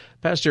Courcy.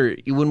 Pastor,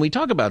 when we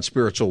talk about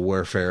spiritual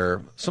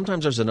warfare,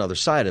 sometimes there's another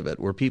side of it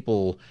where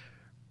people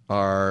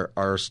are,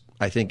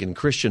 I think, in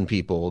Christian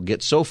people,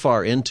 get so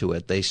far into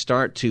it, they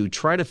start to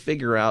try to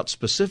figure out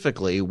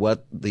specifically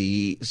what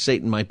the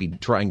Satan might be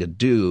trying to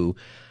do.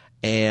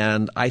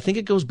 And I think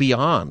it goes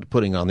beyond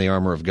putting on the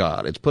armor of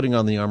God. It's putting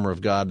on the armor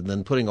of God and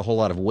then putting a whole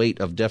lot of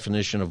weight of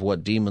definition of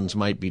what demons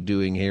might be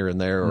doing here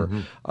and there or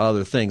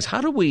other things.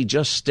 How do we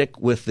just stick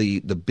with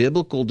the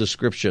biblical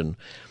description,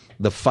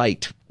 the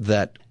fight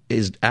that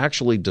is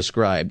actually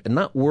described, and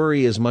not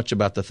worry as much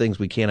about the things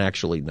we can't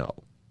actually know?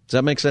 Does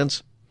that make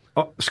sense?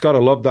 Oh, Scott, I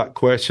love that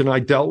question. I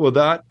dealt with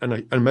that,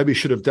 and I maybe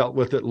should have dealt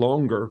with it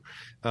longer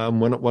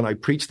when I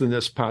preached in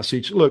this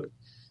passage. Look,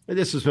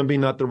 this is maybe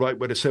not the right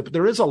way to say it, but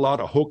there is a lot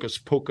of hocus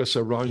pocus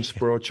around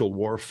spiritual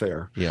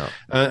warfare. Yeah.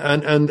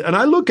 And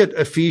I look at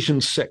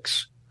Ephesians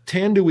 6,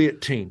 10 to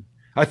 18.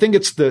 I think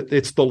it's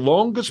the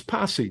longest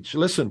passage.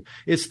 Listen,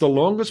 it's the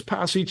longest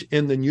passage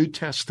in the New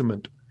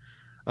Testament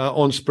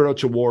on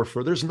spiritual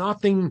warfare. There's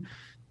nothing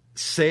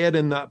said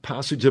in that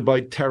passage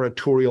about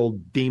territorial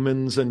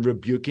demons and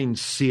rebuking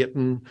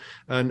Satan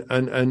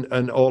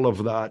and all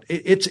of that.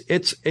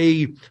 It's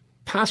a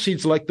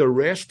passage like the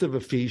rest of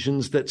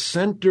Ephesians that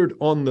centered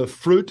on the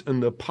fruit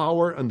and the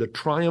power and the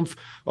triumph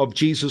of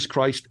Jesus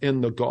Christ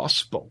in the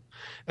gospel.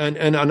 And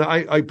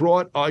I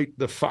brought out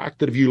the fact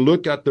that if you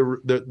look at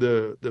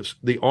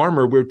the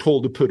armor we're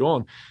told to put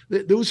on,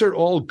 those are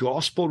all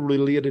gospel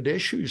related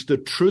issues. The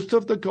truth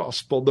of the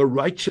gospel, the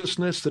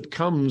righteousness that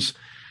comes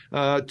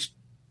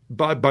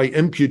by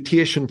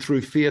imputation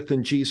through faith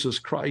in Jesus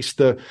Christ,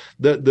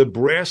 the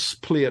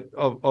breastplate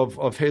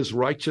of his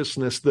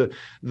righteousness,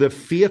 the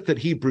faith that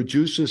he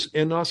produces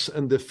in us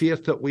and the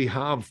faith that we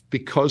have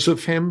because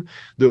of him,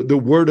 the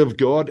word of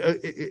God.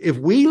 If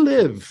we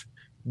live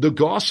the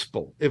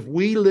gospel, if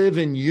we live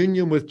in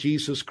union with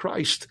Jesus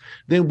Christ,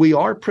 then we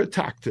are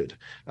protected.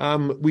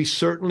 We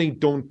certainly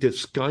don't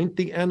discount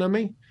the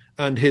enemy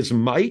and his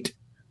might.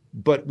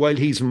 But while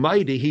he's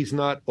mighty, he's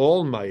not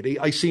almighty.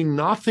 I see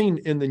nothing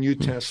in the New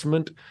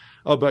Testament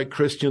about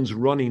Christians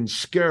running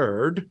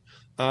scared.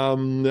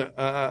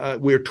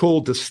 We're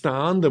told to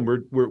stand, and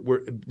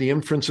we're the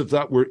inference of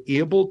that, we're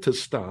able to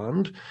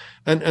stand.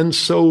 And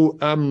so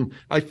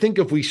I think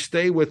if we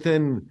stay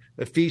within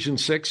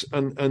Ephesians 6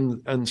 and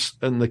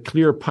the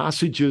clear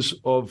passages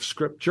of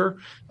Scripture,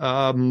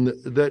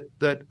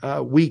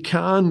 that we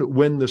can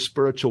win the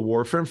spiritual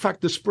warfare. In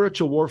fact, the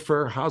spiritual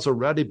warfare has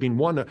already been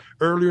won.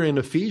 Earlier in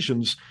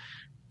Ephesians,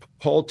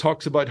 Paul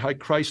talks about how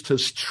Christ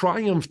has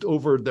triumphed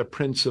over the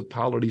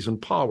principalities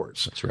and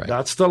powers. That's right.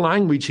 That's the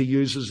language he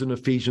uses in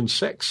Ephesians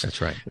 6.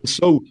 That's right.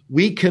 So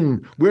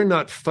we're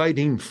not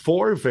fighting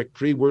for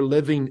victory, we're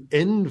living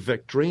in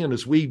victory. And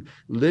as we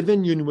live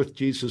in union with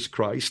Jesus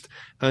Christ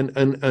and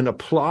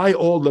apply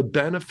all the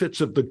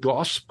benefits of the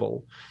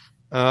gospel,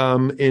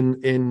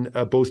 in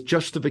both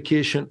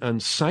justification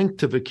and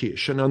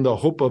sanctification and the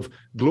hope of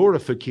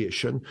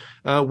glorification,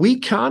 we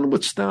can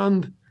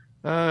withstand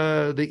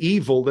the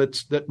evil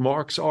that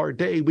marks our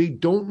day. We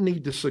don't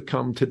need to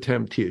succumb to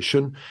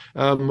temptation.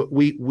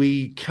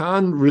 We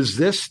can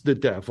resist the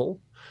devil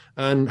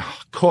and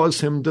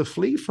cause him to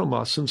flee from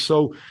us. And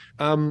so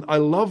I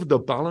love the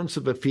balance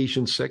of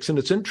Ephesians 6. And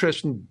it's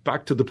interesting,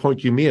 back to the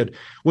point you made,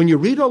 when you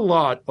read a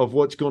lot of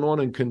what's going on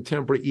in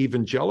contemporary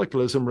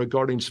evangelicalism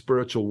regarding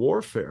spiritual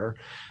warfare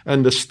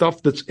and the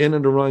stuff that's in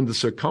and around the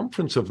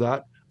circumference of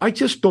that, I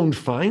just don't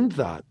find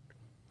that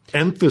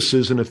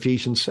emphasis in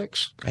Ephesians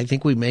 6. I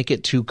think we make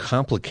it too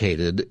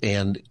complicated,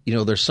 and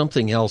there's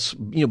something else.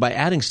 By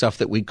adding stuff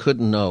that we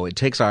couldn't know, it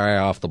takes our eye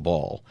off the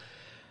ball.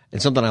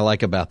 And something I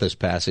like about this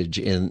passage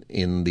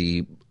in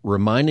the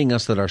reminding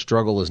us that our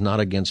struggle is not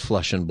against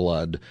flesh and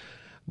blood,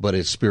 but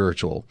it's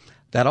spiritual.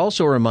 That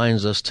also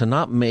reminds us to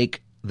not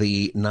make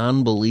the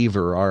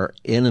non-believer our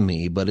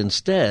enemy, but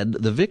instead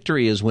the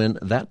victory is when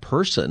that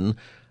person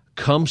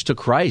comes to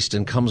Christ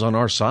and comes on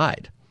our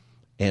side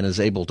and is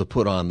able to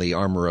put on the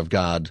armor of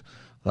God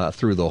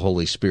through the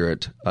Holy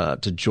Spirit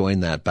to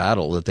join that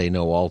battle that they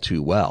know all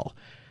too well.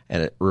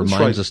 And it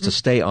reminds us to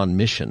stay on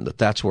mission,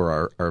 that's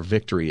where our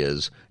victory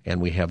is, and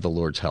we have the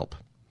Lord's help.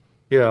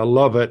 Yeah, I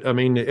love it. I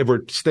mean, if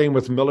we're staying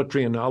with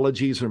military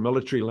analogies or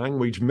military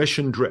language,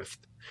 mission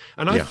drift.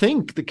 And I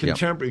think the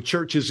contemporary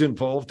church is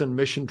involved in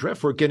mission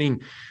drift. We're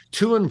getting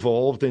too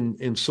involved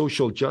in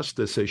social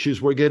justice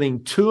issues. We're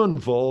getting too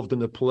involved in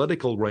the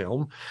political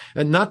realm.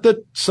 And not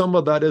that some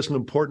of that isn't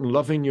important,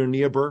 loving your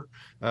neighbor,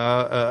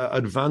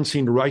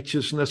 advancing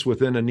righteousness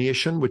within a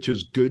nation, which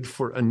is good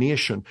for a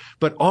nation.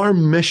 But our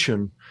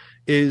mission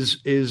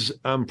is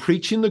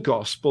preaching the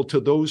gospel to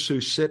those who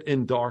sit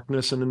in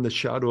darkness and in the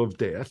shadow of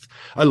death.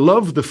 I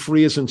love the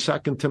phrase in 2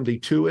 Timothy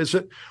 2, is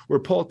it, where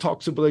Paul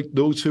talks about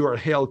those who are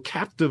held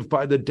captive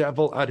by the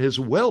devil at his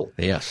will.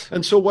 Yes.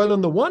 And so while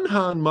on the one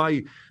hand,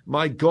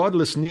 my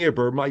godless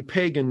neighbor, my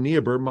pagan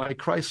neighbor, my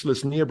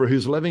Christless neighbor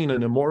who's living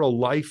an immoral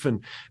life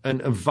and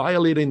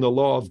violating the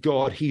law of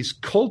God, he's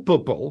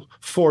culpable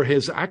for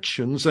his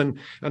actions, and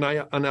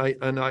I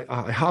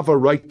have a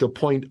right to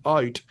point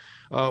out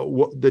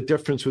what the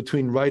difference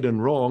between right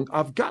and wrong.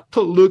 I've got to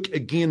look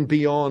again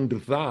beyond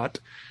that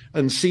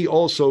and see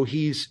also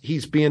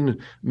he's being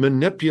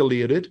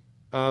manipulated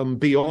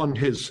beyond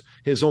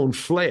his own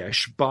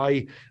flesh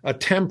by a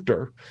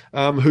tempter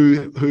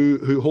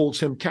who holds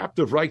him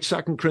captive. Right,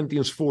 2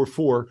 Corinthians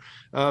 4:4.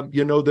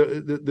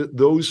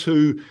 Those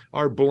who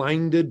are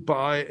blinded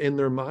in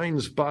their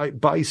minds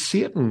by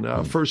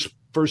Satan.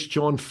 First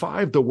John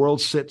 5, the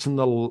world sits in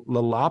the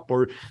lap,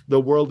 or the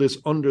world is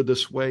under the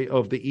sway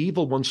of the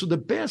evil one. So the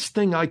best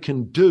thing I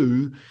can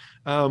do,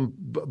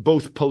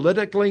 both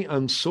politically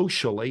and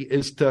socially,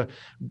 is to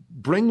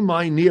bring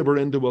my neighbor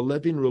into a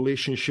living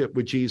relationship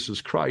with Jesus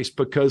Christ,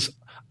 because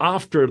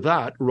after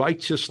that,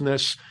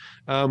 righteousness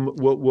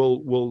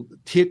will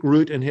take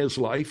root in his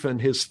life,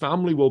 and his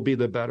family will be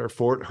the better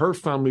for it. Her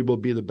family will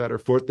be the better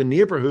for it. The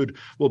neighborhood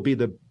will be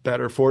the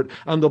better for it.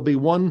 And there'll be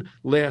one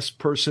less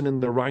person in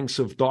the ranks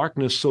of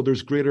darkness. So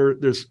there's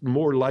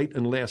more light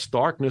and less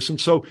darkness.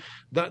 And so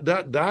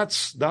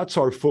that's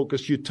our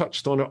focus. You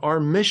touched on it. Our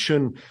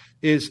mission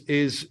is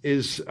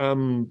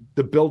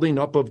the building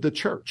up of the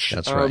church.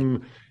 That's right.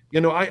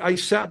 I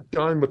sat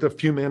down with a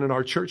few men in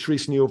our church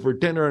recently over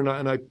dinner,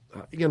 and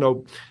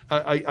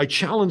I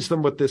challenged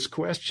them with this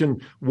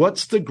question: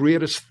 what's the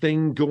greatest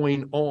thing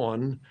going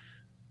on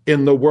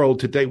in the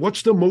world today?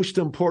 What's the most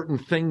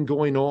important thing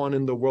going on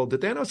in the world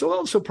today? And I was a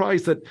little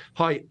surprised that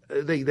how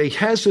they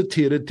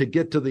hesitated to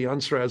get to the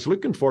answer I was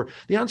looking for.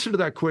 The answer to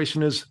that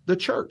question is the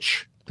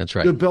church. That's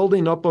right. The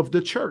building up of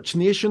the church.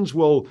 Nations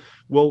will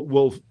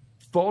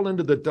fall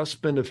into the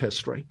dustbin of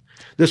history.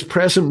 This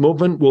present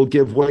moment will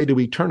give way to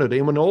eternity.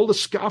 And when all the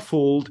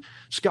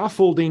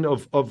scaffolding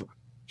of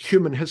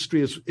human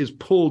history is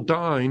pulled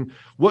down,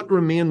 what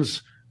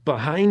remains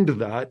behind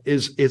that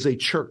is a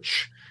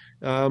church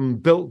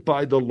built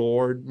by the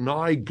Lord,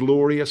 now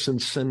glorious and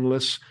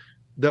sinless,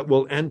 that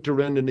will enter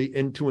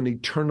into an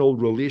eternal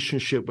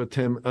relationship with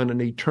him and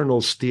an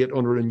eternal state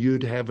under a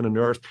renewed heaven and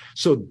earth.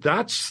 So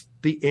that's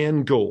the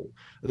end goal.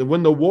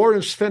 When the war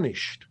is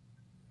finished,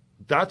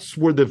 that's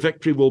where the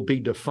victory will be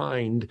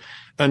defined.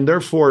 And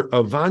therefore,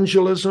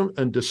 evangelism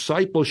and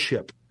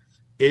discipleship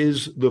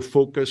is the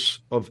focus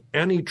of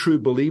any true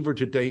believer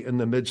today in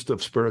the midst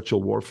of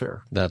spiritual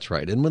warfare. That's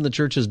right. And when the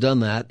church has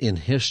done that in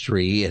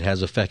history, it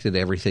has affected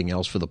everything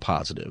else for the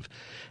positive.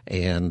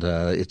 And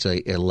it's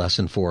a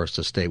lesson for us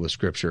to stay with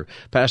Scripture.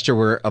 Pastor,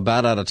 we're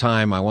about out of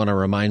time. I want to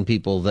remind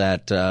people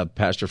that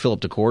Pastor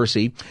Philip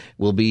Courcy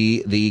will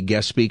be the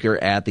guest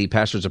speaker at the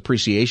Pastor's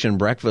Appreciation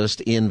Breakfast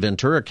in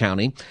Ventura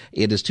County.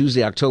 It is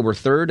Tuesday, October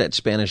 3rd at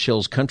Spanish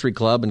Hills Country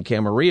Club in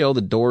Camarillo.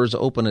 The doors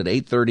open at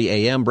 8:30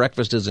 a.m.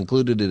 Breakfast is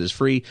included. It is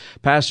free.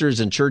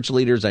 Pastors and church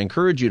leaders, I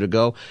encourage you to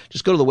go.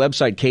 Just go to the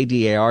website,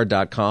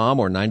 kdar.com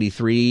or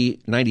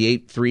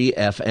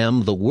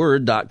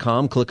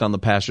 98.3fmtheword.com. Click on the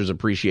Pastor's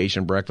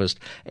Appreciation Breakfast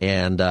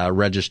and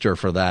register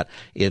for that.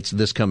 It's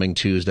this coming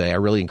Tuesday. I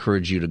really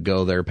encourage you to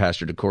go there.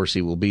 Pastor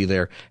Courcy will be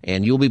there,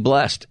 and you'll be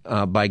blessed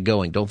by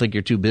going. Don't think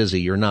you're too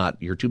busy. You're not.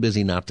 You're too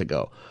busy not to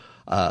go.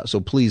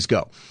 So please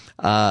go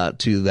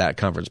to that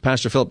conference.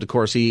 Pastor Philip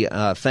Courcy,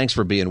 thanks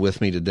for being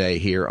with me today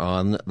here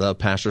on the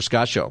Pastor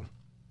Scott Show.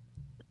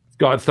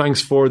 God,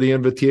 thanks for the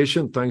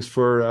invitation. Thanks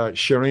for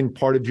sharing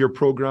part of your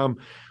program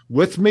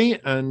with me,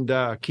 and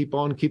keep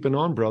on keeping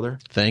on, brother.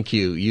 Thank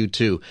you. You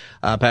too.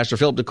 Pastor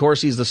Philip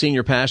Courcy is the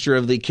senior pastor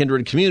of the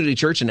Kindred Community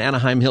Church in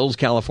Anaheim Hills,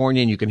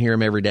 California, and you can hear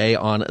him every day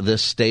on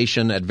this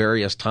station at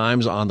various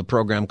times on the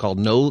program called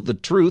Know the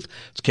Truth.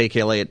 It's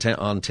KKLA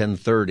on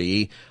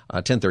 10:30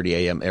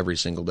 a.m. every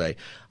single day.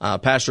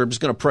 Pastor, I'm just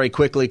going to pray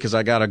quickly because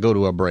I got to go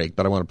to a break,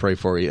 but I want to pray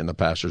for you in the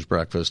Pastor's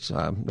Breakfast.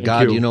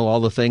 God, you know all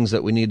the things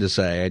that we need to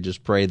say. I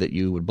just pray that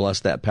you would bless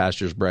that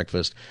Pastor's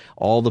Breakfast,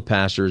 all the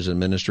pastors and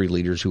ministry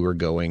leaders who are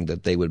going,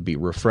 that they would be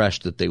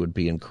refreshed, that they would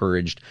be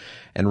encouraged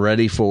and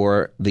ready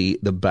for the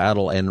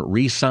battle and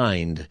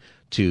re-signed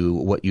to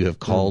what you have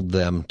called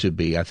them to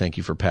be. I thank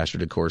you for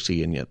Pastor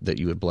Courcy, and that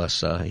you would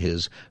bless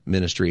his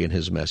ministry and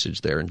his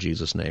message there in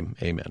Jesus' name.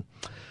 Amen.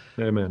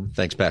 Amen.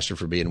 Thanks, Pastor,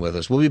 for being with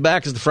us. We'll be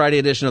back as the Friday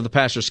edition of the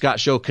Pastor Scott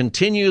Show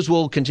continues.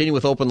 We'll continue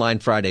with Open Line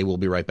Friday. We'll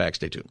be right back.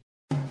 Stay tuned.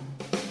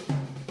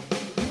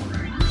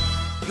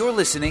 You're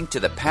listening to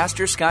the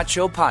Pastor Scott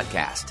Show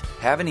podcast.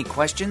 Have any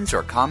questions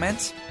or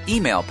comments?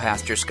 Email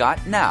Pastor Scott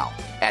now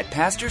at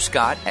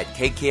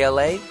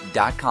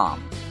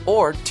pastorscott@kkla.com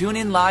or tune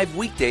in live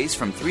weekdays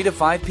from 3 to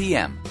 5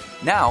 p.m.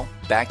 Now,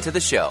 back to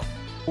the show.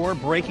 More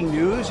breaking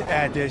news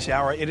at this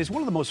hour. It is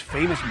one of the most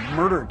famous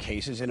murder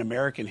cases in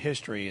American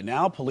history. And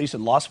now police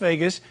in Las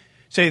Vegas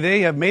say they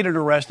have made an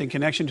arrest in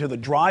connection to the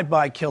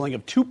drive-by killing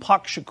of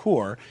Tupac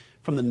Shakur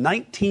from the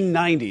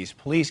 1990s.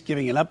 Police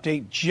giving an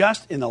update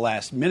just in the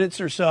last minutes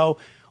or so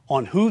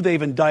on who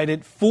they've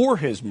indicted for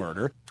his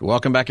murder.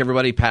 Welcome back,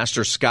 everybody.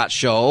 Pastor Scott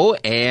Show.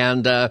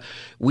 And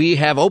we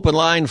have Open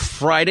Line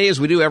Friday, as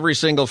we do every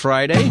single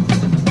Friday.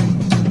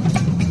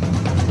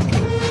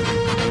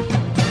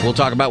 We'll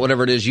talk about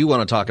whatever it is you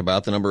want to talk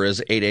about. The number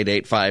is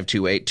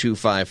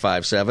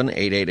 888-528-2557,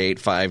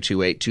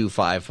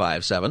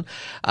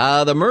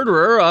 888-528-2557. The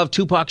murderer of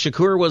Tupac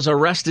Shakur was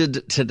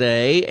arrested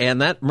today,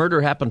 and that murder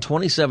happened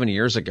 27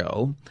 years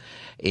ago.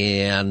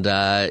 And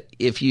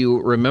if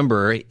you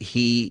remember,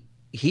 he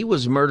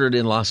was murdered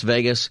in Las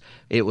Vegas.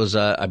 It was,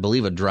 I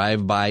believe, a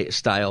drive-by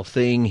style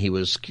thing. He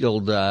was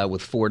killed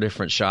with 4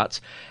 different shots.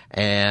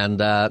 And,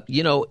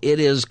 it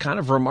is kind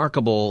of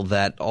remarkable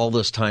that all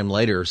this time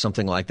later,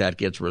 something like that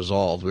gets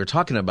resolved. We were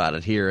talking about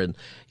it here, and,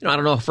 I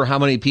don't know for how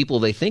many people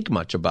they think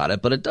much about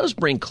it, but it does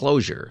bring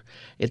closure.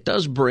 It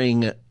does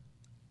bring,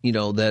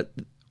 that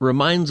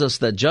reminds us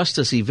that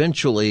justice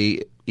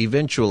eventually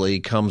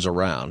comes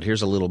around.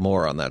 Here's a little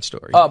more on that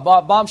story.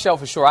 Bombshell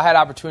for sure. I had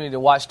opportunity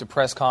to watch the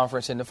press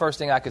conference, and the first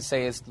thing I could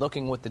say is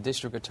looking what the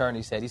district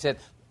attorney said. He said,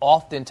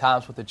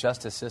 oftentimes with the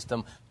justice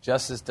system,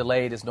 justice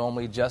delayed is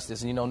normally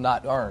justice,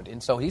 not earned.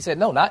 And so he said,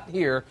 no, not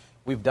here.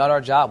 We've done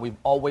our job. We've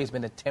always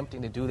been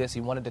attempting to do this.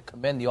 He wanted to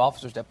commend the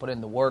officers that put in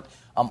the work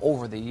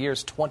over the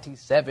years,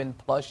 27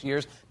 plus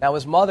years. Now,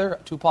 his mother,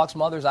 Tupac's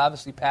mother's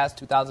obviously passed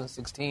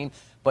 2016,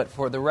 but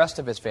for the rest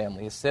of his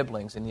family, his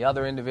siblings, and the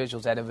other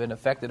individuals that have been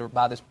affected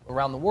by this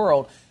around the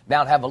world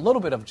now have a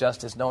little bit of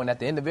justice, knowing that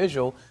the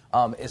individual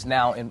is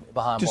now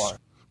behind bars.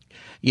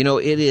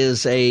 it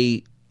is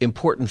a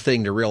important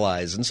thing to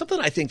realize, and something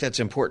I think that's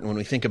important when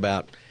we think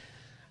about,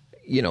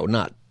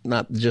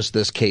 not just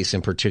this case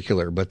in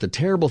particular, but the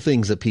terrible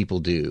things that people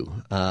do,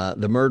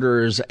 the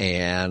murders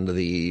and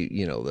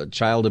the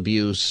child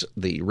abuse,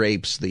 the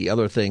rapes, the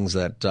other things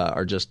that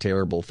are just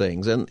terrible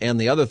things, and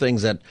the other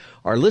things that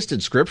are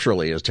listed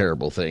scripturally as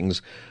terrible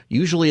things,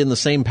 usually in the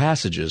same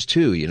passages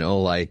too,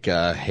 like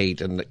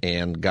hate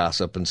and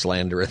gossip and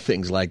slander and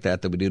things like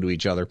that we do to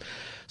each other.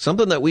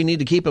 Something that we need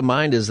to keep in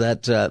mind is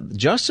that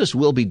justice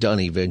will be done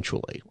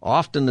eventually.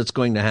 Often it's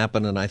going to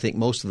happen, and I think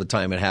most of the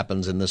time it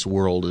happens in this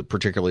world,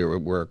 particularly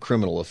where a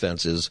criminal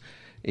offense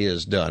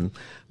is done.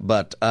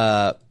 But,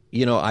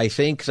 I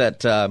think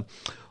that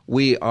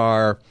we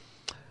are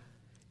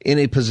in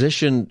a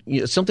position,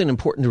 something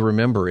important to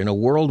remember, in a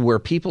world where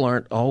people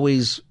aren't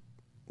always,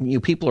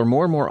 people are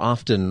more and more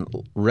often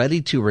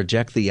ready to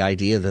reject the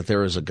idea that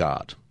there is a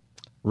God.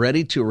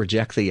 Ready to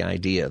reject the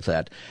idea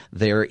that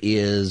there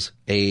is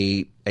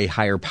a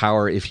higher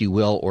power, if you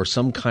will, or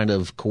some kind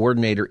of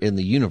coordinator in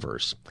the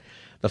universe.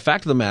 The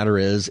fact of the matter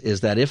is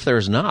that if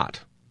there's not,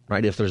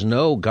 right, if there's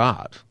no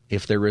God,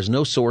 if there is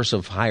no source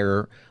of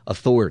higher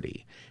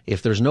authority,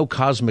 if there's no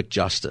cosmic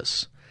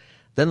justice,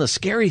 then the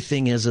scary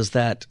thing is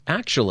that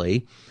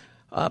actually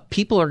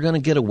people are going to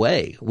get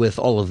away with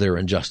all of their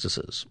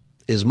injustices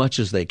as much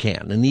as they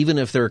can. And even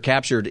if they're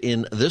captured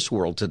in this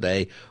world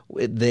today,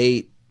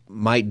 they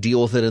might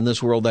deal with it in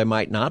this world, they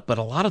might not, but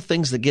a lot of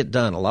things that get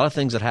done, a lot of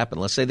things that happen,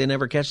 let's say they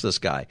never catch this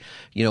guy,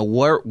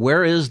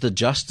 where is the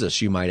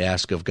justice, you might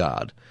ask, of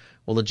God?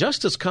 Well, the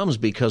justice comes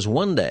because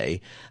one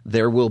day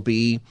there will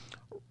be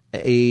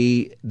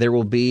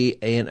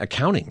an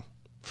accounting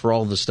for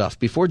all the stuff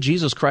before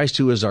Jesus Christ,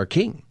 who is our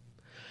King,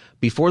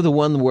 before the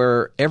one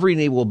where every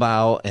knee will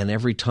bow and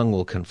every tongue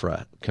will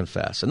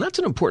confess. And that's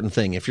an important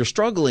thing. If you're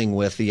struggling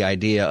with the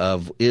idea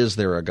of, is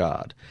there a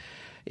God?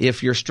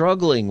 If you're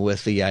struggling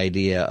with the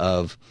idea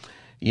of,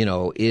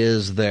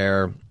 is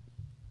there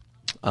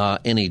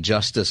any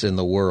justice in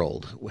the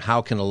world?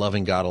 How can a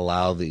loving God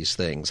allow these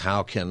things?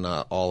 How can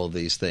all of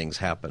these things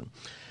happen?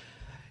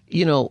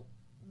 If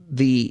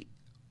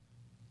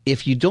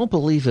you don't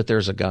believe that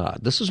there's a God,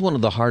 this is one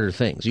of the harder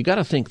things. You got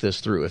to think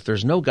this through. If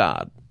there's no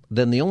God,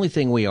 then the only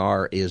thing we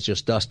are is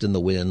just dust in the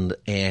wind,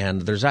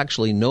 and there's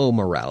actually no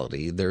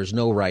morality. There's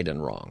no right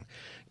and wrong.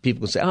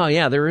 People can say, oh,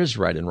 yeah, there is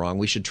right and wrong.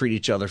 We should treat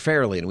each other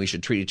fairly and we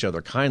should treat each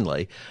other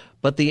kindly.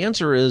 But the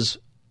answer is,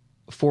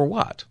 for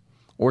what?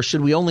 Or should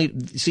we only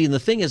 – see, and the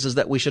thing is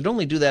that we should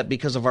only do that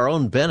because of our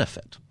own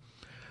benefit,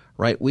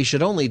 right? We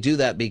should only do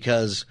that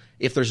because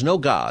if there's no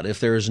God, if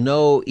there is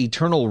no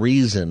eternal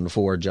reason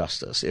for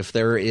justice, if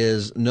there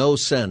is no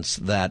sense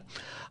that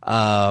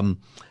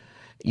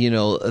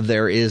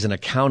there is an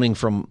accounting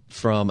from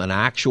an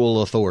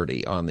actual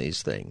authority on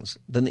these things,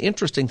 then the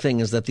interesting thing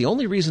is that the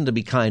only reason to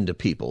be kind to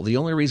people, the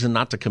only reason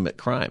not to commit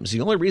crimes, the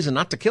only reason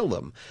not to kill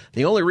them,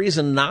 the only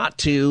reason not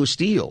to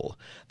steal,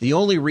 the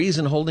only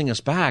reason holding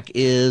us back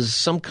is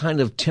some kind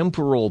of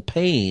temporal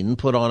pain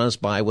put on us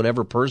by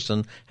whatever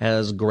person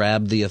has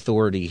grabbed the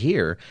authority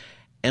here.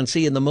 And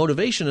see, and the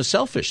motivation is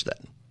selfish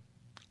then.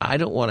 I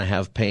don't want to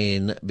have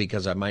pain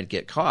because I might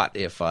get caught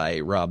if I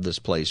rob this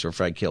place or if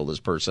I kill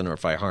this person or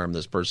if I harm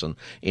this person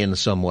in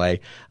some way.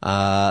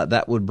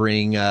 That would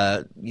bring,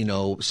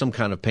 some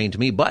kind of pain to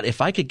me. But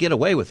if I could get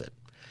away with it,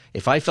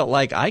 if I felt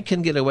like I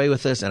can get away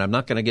with this and I'm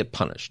not going to get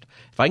punished,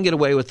 if I can get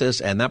away with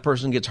this and that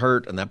person gets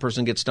hurt and that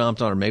person gets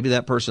stomped on, or maybe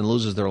that person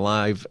loses their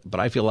life,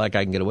 but I feel like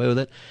I can get away with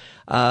it,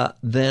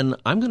 then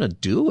I'm going to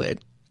do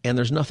it. And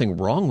there's nothing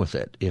wrong with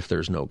it if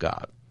there's no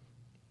God.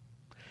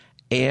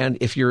 And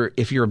if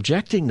you're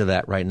objecting to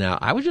that right now,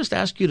 I would just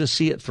ask you to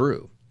see it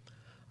through.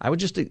 I would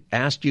just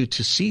ask you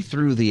to see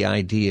through the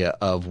idea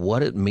of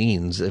what it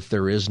means if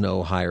there is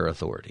no higher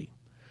authority.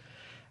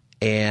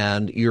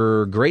 And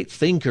your great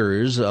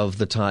thinkers of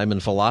the time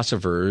and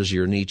philosophers,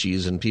 your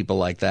Nietzsche's and people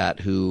like that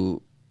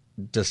who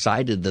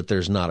decided that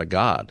there's not a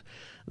God,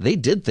 they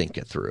did think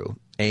it through,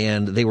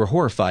 and they were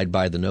horrified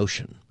by the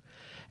notion.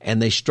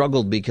 And they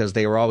struggled because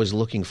they were always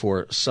looking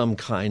for some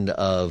kind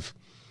of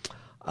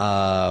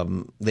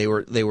they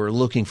were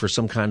looking for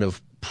some kind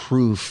of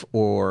proof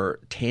or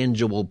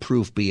tangible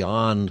proof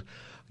beyond,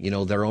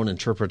 their own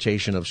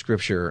interpretation of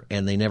Scripture,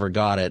 and they never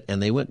got it, and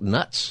they went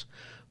nuts.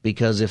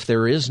 Because if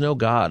there is no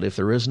God, if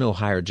there is no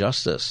higher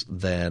justice,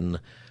 then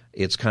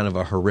it's kind of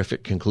a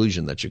horrific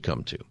conclusion that you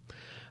come to.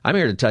 I'm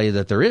here to tell you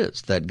that there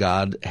is, that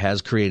God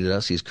has created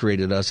us. He's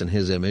created us in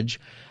His image.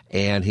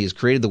 And He's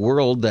created the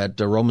world that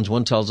Romans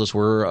 1 tells us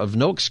we're of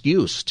no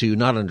excuse to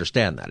not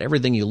understand that.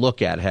 Everything you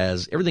look at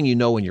everything you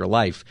know in your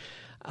life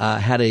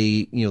had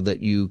that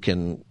you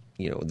can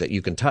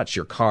touch,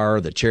 your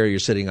car, the chair you're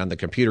sitting on, the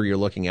computer you're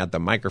looking at, the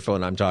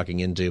microphone I'm talking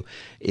into.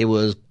 It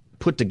was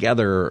put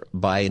together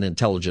by an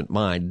intelligent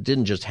mind. It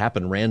didn't just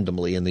happen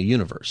randomly in the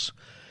universe.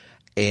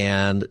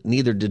 And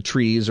neither did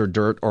trees or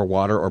dirt or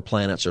water or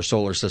planets or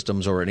solar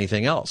systems or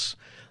anything else.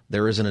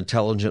 There is an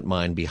intelligent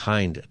mind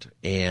behind it,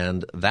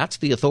 and that's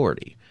the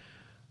authority.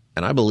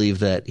 And I believe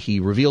that He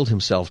revealed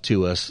Himself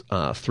to us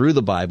through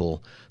the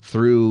Bible,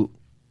 through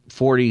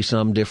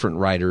 40-some different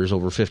writers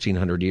over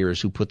 1,500 years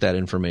who put that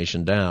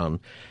information down.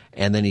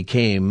 And then he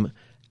came,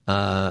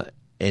 and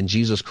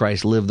Jesus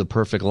Christ lived the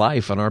perfect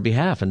life on our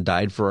behalf and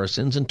died for our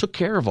sins and took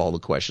care of all the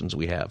questions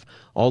we have.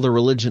 All the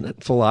religion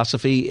and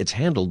philosophy, it's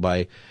handled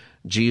by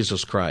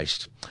Jesus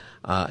Christ,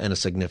 and a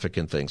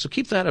significant thing. So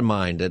keep that in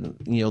mind. And,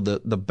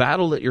 the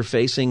battle that you're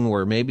facing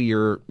where maybe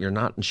you're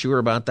not sure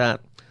about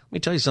that, let me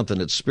tell you something.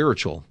 It's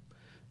spiritual.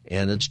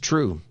 And it's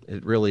true.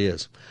 It really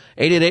is.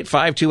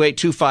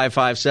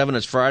 888-528-2557.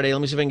 It's Friday.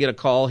 Let me see if I can get a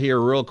call here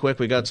real quick.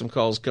 We got some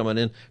calls coming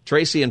in.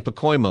 Tracy in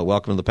Pacoima,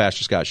 welcome to the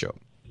Pastor Scott Show.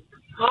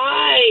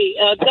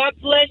 Hi. God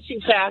bless you,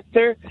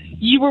 Pastor.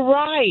 You were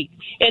right.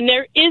 And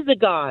there is a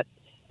God.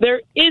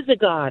 There is a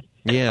God.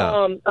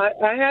 Yeah.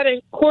 I had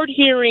a court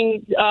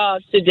hearing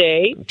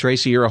today.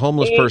 Tracy, you're a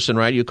homeless person,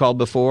 right? You called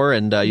before,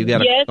 and you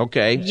got yes,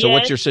 okay. So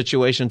what's your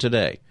situation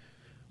today?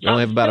 You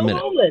only have about a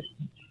minute. Homeless.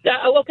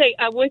 Okay,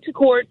 I went to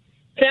court.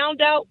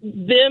 Found out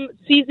them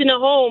seizing a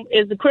home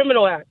is a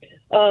criminal act.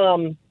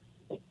 And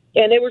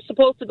they were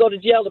supposed to go to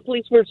jail. The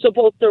police were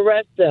supposed to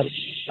arrest them.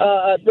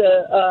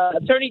 The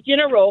Attorney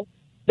General,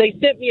 they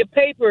sent me a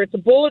paper. It's a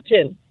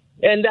bulletin.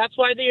 And that's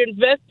why they're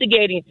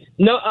investigating.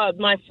 No,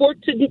 my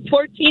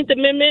 14th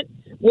Amendment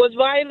was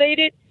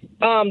violated.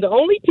 The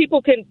only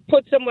people can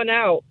put someone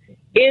out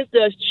is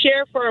the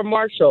sheriff or a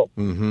marshal,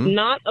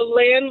 not a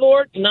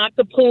landlord, not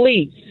the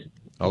police.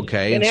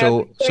 Okay, and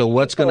so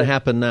what's going to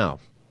happen now?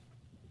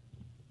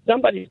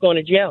 Somebody's going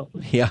to jail.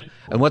 Yeah,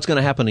 and what's going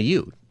to happen to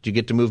you? Do you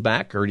get to move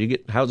back, or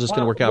how's this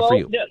going to work out for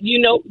you? You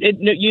know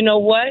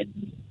what?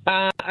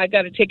 I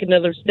got to take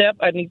another step.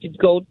 I need to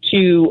go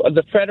to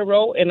the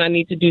federal, and I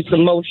need to do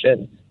some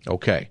motions.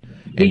 Okay.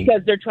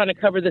 Because they're trying to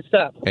cover this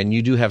up. And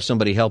you do have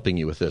somebody helping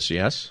you with this,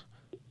 yes?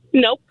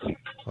 Nope.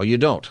 Oh, you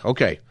don't?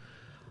 Okay.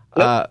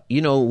 Nope.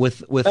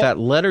 With that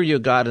letter you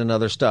got and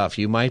other stuff,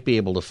 you might be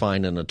able to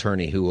find an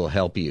attorney who will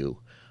help you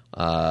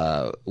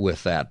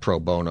with that pro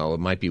bono. It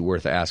might be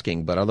worth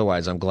asking, but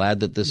otherwise I'm glad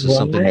that this is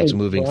something that's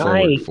moving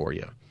forward for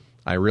you.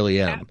 I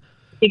really am.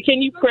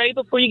 Can you pray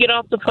before you get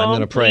off the phone? I'm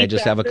going to pray. Please, I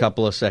just have a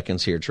couple of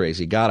seconds here,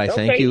 Tracy. God, I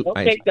thank you.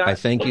 I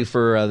thank you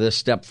for this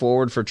step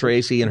forward for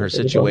Tracy and her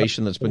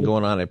situation that's been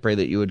going on. I pray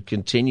that you would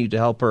continue to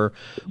help her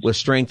with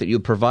strength, that you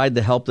would provide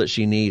the help that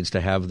she needs to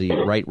have the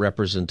right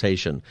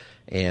representation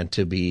and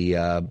to be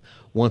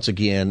once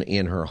again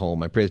in her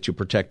home. I pray that you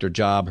protect her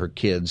job, her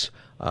kids,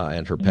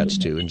 and her pets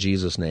too. In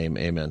Jesus' name,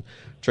 amen.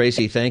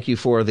 Tracy, thank you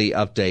for the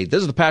update.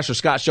 This is the Pastor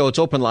Scott Show. It's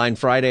Open Line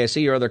Friday. I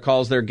see your other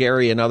calls there,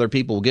 Gary, and other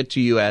people. We'll get to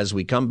you as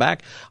we come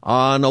back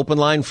on Open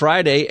Line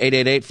Friday,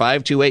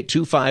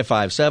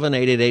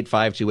 888-528-2557,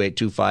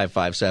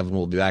 888-528-2557.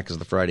 We'll be back as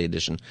the Friday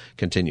edition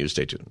continues.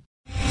 Stay tuned.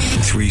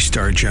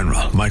 3-star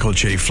General Michael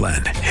J.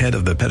 Flynn, head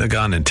of the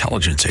Pentagon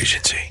Intelligence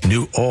Agency,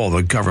 knew all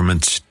the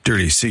government's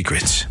dirty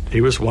secrets.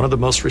 He was one of the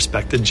most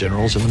respected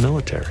generals in the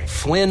military.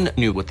 Flynn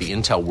knew what the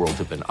intel world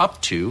had been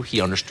up to.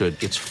 He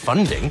understood its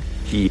funding.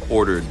 He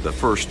ordered the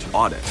first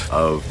audit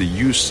of the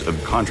use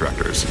of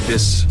contractors.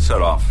 This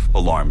set off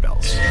alarm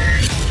bells.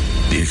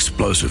 The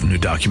explosive new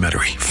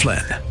documentary,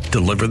 Flynn,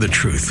 Deliver the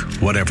Truth,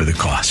 Whatever the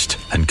Cost,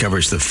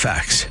 uncovers the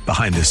facts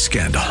behind this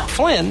scandal.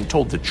 Flynn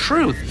told the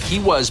truth. He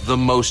was the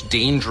most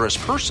dangerous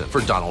person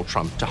for Donald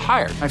Trump to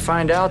hire. I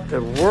find out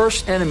the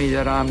worst enemy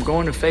that I'm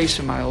going to face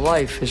in my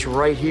life is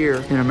right here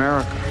in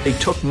America. They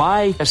took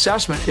my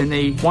assessment and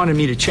they wanted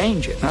me to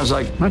change it. And I was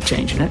like, I'm not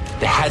changing it.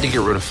 They had to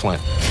get rid of Flynn.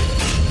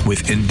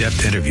 With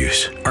in-depth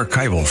interviews,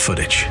 archival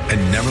footage,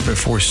 and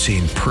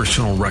never-before-seen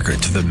personal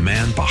records of the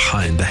man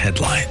behind the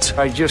headlines.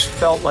 I just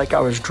felt like I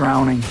was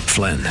drowning.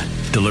 Flynn,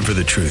 Deliver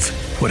the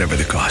Truth, Whatever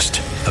the Cost.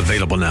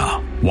 Available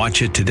now.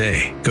 Watch it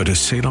today. Go to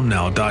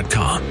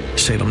salemnow.com.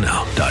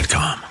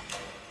 salemnow.com.